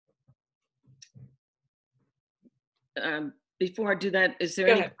 Before I do that, is there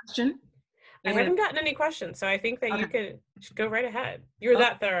any question? I haven't gotten any questions, so I think that you could go right ahead. You're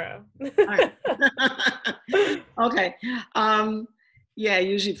that thorough. Okay. Yeah,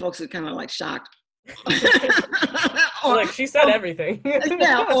 usually folks are kind of like shocked. Or, like, she said everything.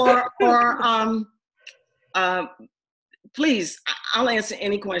 Yeah, please, I'll answer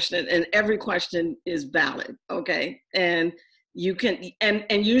any question, and every question is valid, okay? And you can,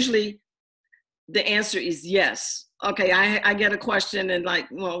 and usually the answer is yes. Okay, I get a question and like,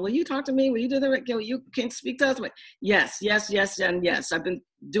 well, will you talk to me? Will you do that? You can speak to us? Yes, yes, yes, and yes. I've been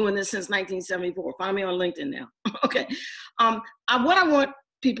doing this since 1974. Find me on LinkedIn now. Okay. What I want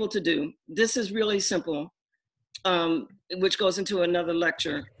people to do, this is really simple, which goes into another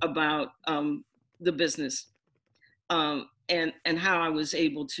lecture about the business and how I was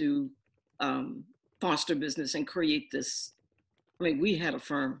able to foster business and create this. I mean, we had a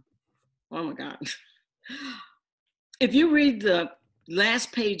firm. Oh my God. If you read the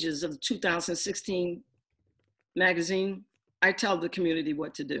last pages of the 2016 magazine, I tell the community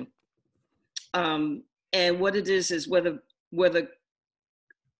what to do. And what it is whether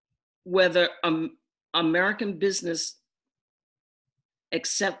American business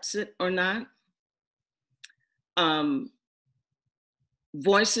accepts it or not,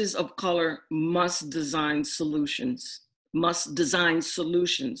 voices of color must design solutions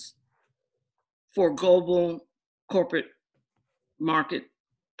for global corporate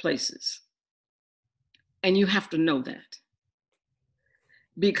marketplaces. And you have to know that,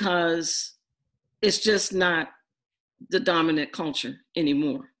 because it's just not the dominant culture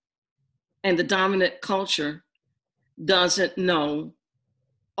anymore. And the dominant culture doesn't know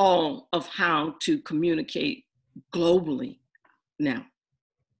all of how to communicate globally now.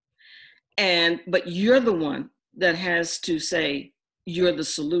 But you're the one that has to say, you're the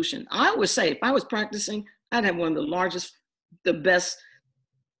solution. I always say, if I was practicing, I'd have one of the largest, the best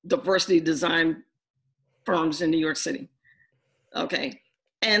diversity design firms in New York City. Okay.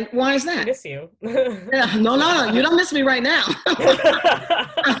 And why is that? I miss you. No, you don't miss me right now.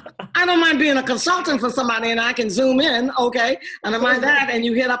 I don't mind being a consultant for somebody and I can zoom in, okay? And I mind that, and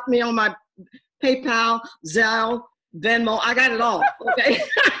you hit up me on my PayPal, Zelle, Venmo, I got it all, okay?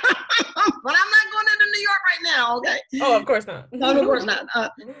 But I'm not going into New York right now, okay? Oh, of course not. No, of course not.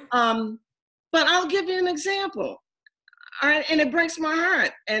 But I'll give you an example. All right, and it breaks my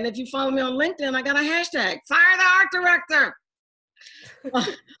heart. And if you follow me on LinkedIn, I got a hashtag, fire the art director.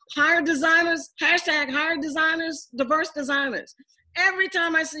 Hire designers, hashtag hire designers, diverse designers. Every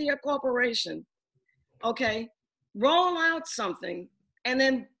time I see a corporation, okay, roll out something, and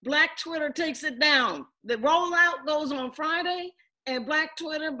then Black Twitter takes it down. The rollout goes on Friday, and Black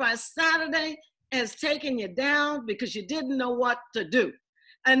Twitter by Saturday has taken you down because you didn't know what to do.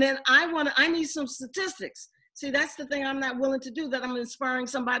 And then I need some statistics. See, that's the thing I'm not willing to do, that I'm inspiring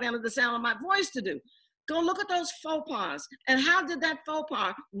somebody under the sound of my voice to do. Go look at those faux pas. And how did that faux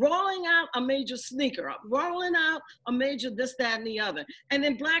pas, rolling out a major sneaker, rolling out a major this, that, and the other, and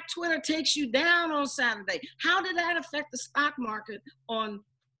then Black Twitter takes you down on Saturday. How did that affect the stock market on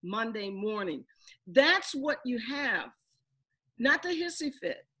Monday morning? That's what you have, not the hissy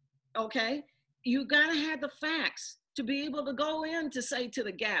fit, okay? You gotta have the facts to be able to go in to say to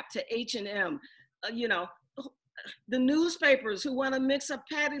the Gap, to H&M, the newspapers who want to mix up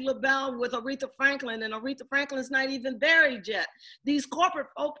Patti LaBelle with Aretha Franklin, and Aretha Franklin's not even buried yet. These corporate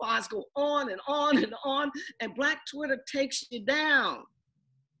faux pas go on and on and on, and Black Twitter takes you down,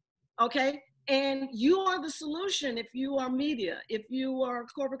 okay? And you are the solution if you are media, if you are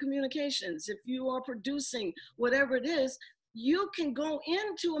corporate communications, if you are producing, whatever it is, you can go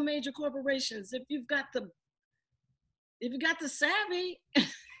into a major corporations if you've got the savvy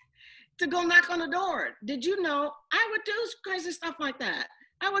to go knock on the door. Did you know I would do crazy stuff like that?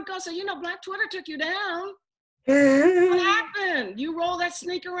 I would go say, Black Twitter took you down. What happened? You roll that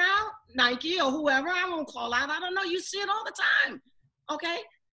sneaker out, Nike or whoever, I won't call out. I don't know. You see it all the time. Okay.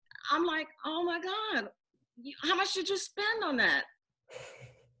 I'm like, oh my God, how much did you spend on that?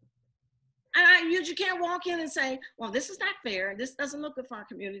 And you can't walk in and say, well, this is not fair. This doesn't look good for our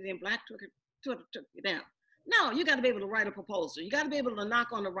community. And Black Twitter took you down. No, you got to be able to write a proposal. You got to be able to knock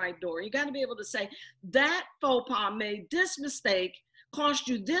on the right door. You got to be able to say, that faux pas made this mistake, cost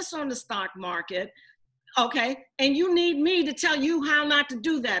you this on the stock market. Okay, and you need me to tell you how not to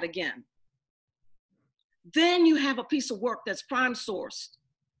do that again. Then you have a piece of work that's prime sourced,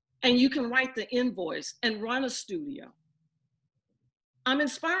 and you can write the invoice and run a studio. I'm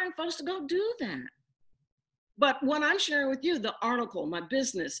inspiring folks to go do that. But what I'm sharing with you, the article, my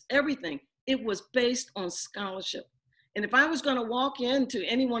business, everything, it was based on scholarship. And if I was going to walk into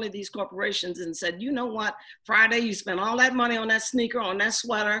any one of these corporations and said, you know what, Friday, you spent all that money on that sneaker, on that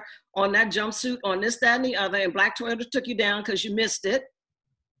sweater, on that jumpsuit, on this, that, and the other, and Black Twitter took you down because you missed it.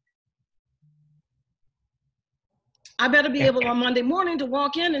 I better be able on Monday morning to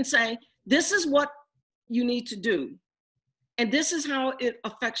walk in and say, this is what you need to do. And this is how it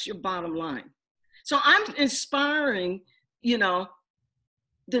affects your bottom line. So I'm inspiring, you know,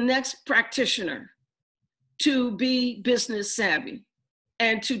 the next practitioner to be business savvy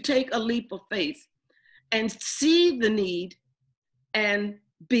and to take a leap of faith and see the need and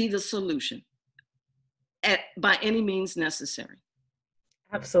be the solution by any means necessary.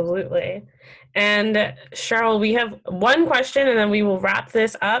 Absolutely. And Cheryl, we have one question and then we will wrap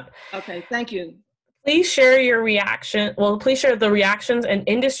this up. Okay, thank you. Please share your reaction. Well, please share the reactions and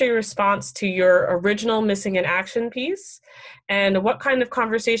industry response to your original Missing in Action piece and what kind of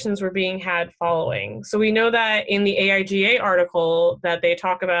conversations were being had following. So we know that in the AIGA article that they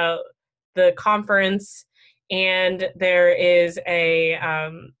talk about the conference, and there is a,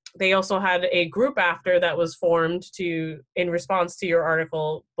 they also had a group after that was formed in response to your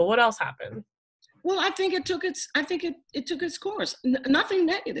article. But what else happened? Well, I think it took its course. Nothing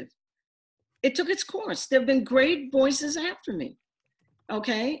negative. It took its course. There have been great voices after me,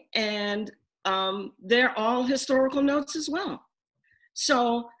 okay? And they're all historical notes as well.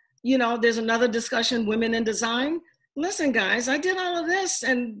 So, you know, there's another discussion, women in design. Listen, guys, I did all of this,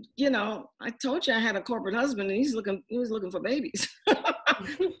 and, you know, I told you I had a corporate husband, and he was looking for babies.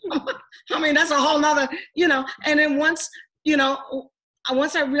 I mean, that's a whole nother, you know, and then once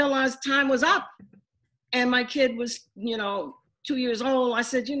I realized time was up and my kid was, you know, 2 years old, I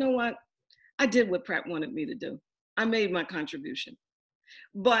said, you know what? I did what Pratt wanted me to do. I made my contribution.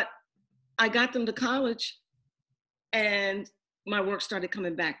 But I got them to college and my work started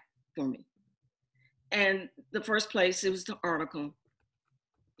coming back for me. And the first place, it was the article.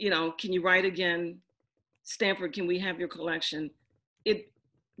 You know, can you write again? Stanford, can we have your collection?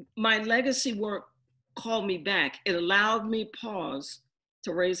 My legacy work called me back. It allowed me pause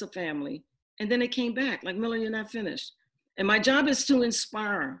to raise a family. And then it came back, like, Miller, you're not finished. And my job is to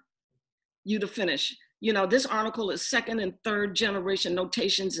inspire you to finish. You know, this article is second and third generation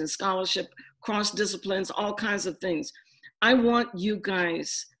notations and scholarship, cross disciplines, all kinds of things. I want you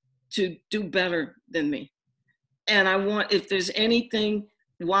guys to do better than me. And I want, if there's anything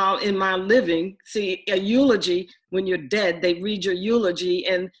while in my living, see, a eulogy, when you're dead, they read your eulogy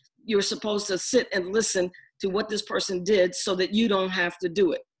and you're supposed to sit and listen to what this person did so that you don't have to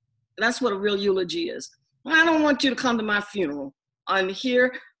do it. That's what a real eulogy is. I don't want you to come to my funeral and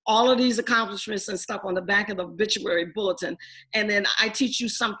hear all of these accomplishments and stuff on the back of the obituary bulletin, and then I teach you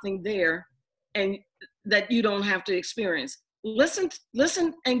something there and that you don't have to experience. Listen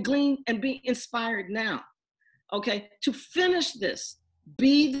and glean and be inspired now, okay? To finish this,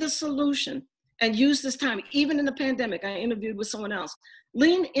 be the solution and use this time. Even in the pandemic, I interviewed with someone else.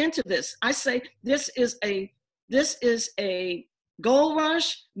 Lean into this. I say this is a gold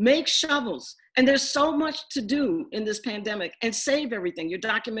rush, make shovels. And there's so much to do in this pandemic, and save everything. You're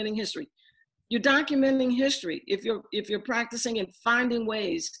documenting history. You're documenting history if you're practicing and finding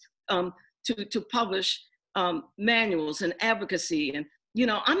ways to publish manuals and advocacy. And, you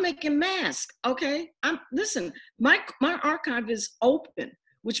know, I'm making masks, okay? Listen, my archive is open,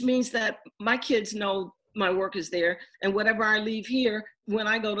 which means that my kids know my work is there, and whatever I leave here, when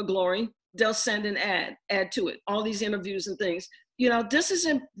I go to Glory, they'll send an add to it, all these interviews and things. You know,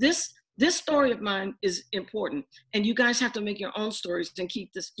 this story of mine is important, and you guys have to make your own stories and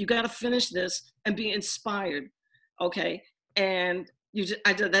keep this. You got to finish this and be inspired, okay? And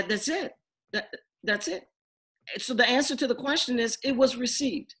that's it. That's it. So the answer to the question is, it was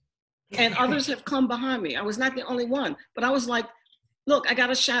received, and others have come behind me. I was not the only one, but I was like, look, I got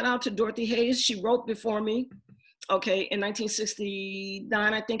to shout out to Dorothy Hayes. She wrote before me, okay, in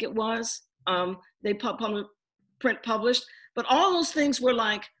 1969, I think it was. They print published, but all those things were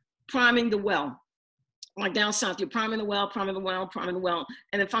like priming the well. Like down south, you're priming the well, priming the well, priming the well.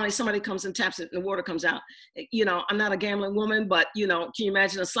 And then finally somebody comes and taps it and the water comes out. You know, I'm not a gambling woman, but you know, can you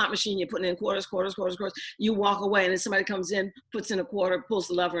imagine a slot machine, you're putting in quarters, you walk away and then somebody comes in, puts in a quarter, pulls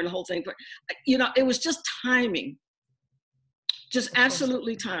the lever and the whole thing. You know, it was just timing, just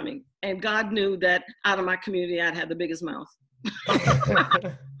absolutely timing. And God knew that out of my community, I'd had the biggest mouth.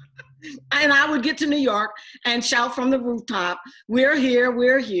 And I would get to New York and shout from the rooftop, we're here,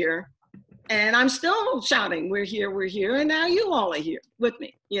 we're here. And I'm still shouting, we're here, and now you all are here with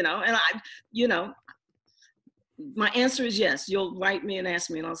me, you know, and you know, my answer is yes. You'll write me and ask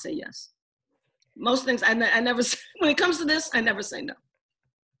me and I'll say yes. Most things, I never, when it comes to this, I never say no.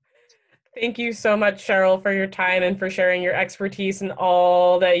 Thank you so much, Cheryl, for your time and for sharing your expertise and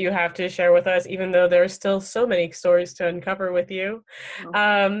all that you have to share with us, even though there's still so many stories to uncover with you.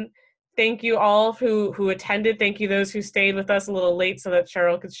 Thank you all who attended. Thank you those who stayed with us a little late so that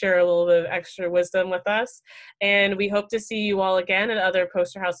Cheryl could share a little bit of extra wisdom with us. And we hope to see you all again at other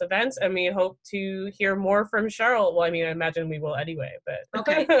Poster House events. And we hope to hear more from Cheryl. Well, I mean, I imagine we will anyway, but.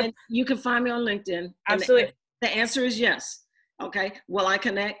 Okay, and you can find me on LinkedIn. Absolutely. The answer is yes. Okay, will I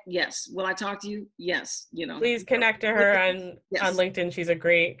connect? Yes. Will I talk to you? Yes. You know. Please connect to her on LinkedIn. She's a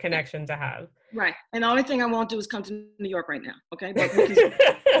great connection to have. Right. And the only thing I won't do is come to New York right now. Okay. But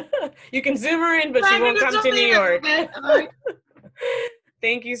you can Zoom her in, but she won't come to New York. Okay? All right.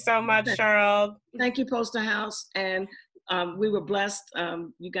 Thank you so much, Cheryl. Thank you, Poster House. And we were blessed.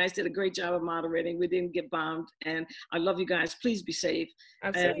 You guys did a great job of moderating. We didn't get bombed. And I love you guys. Please be safe.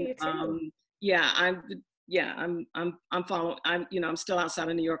 Absolutely. And, I'm following. I'm still outside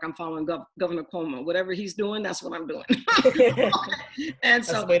of New York. I'm following Governor Cuomo. Whatever he's doing, that's what I'm doing. And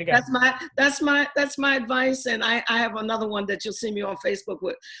so that's my advice. And I have another one that you'll see me on Facebook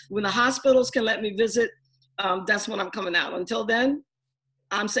with. When the hospitals can let me visit, that's when I'm coming out. Until then,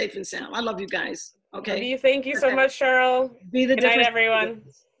 I'm safe and sound. I love you guys. Okay. Thank you so much, Cheryl. Be the Good night, everyone.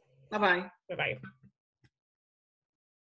 Bye bye. Bye bye.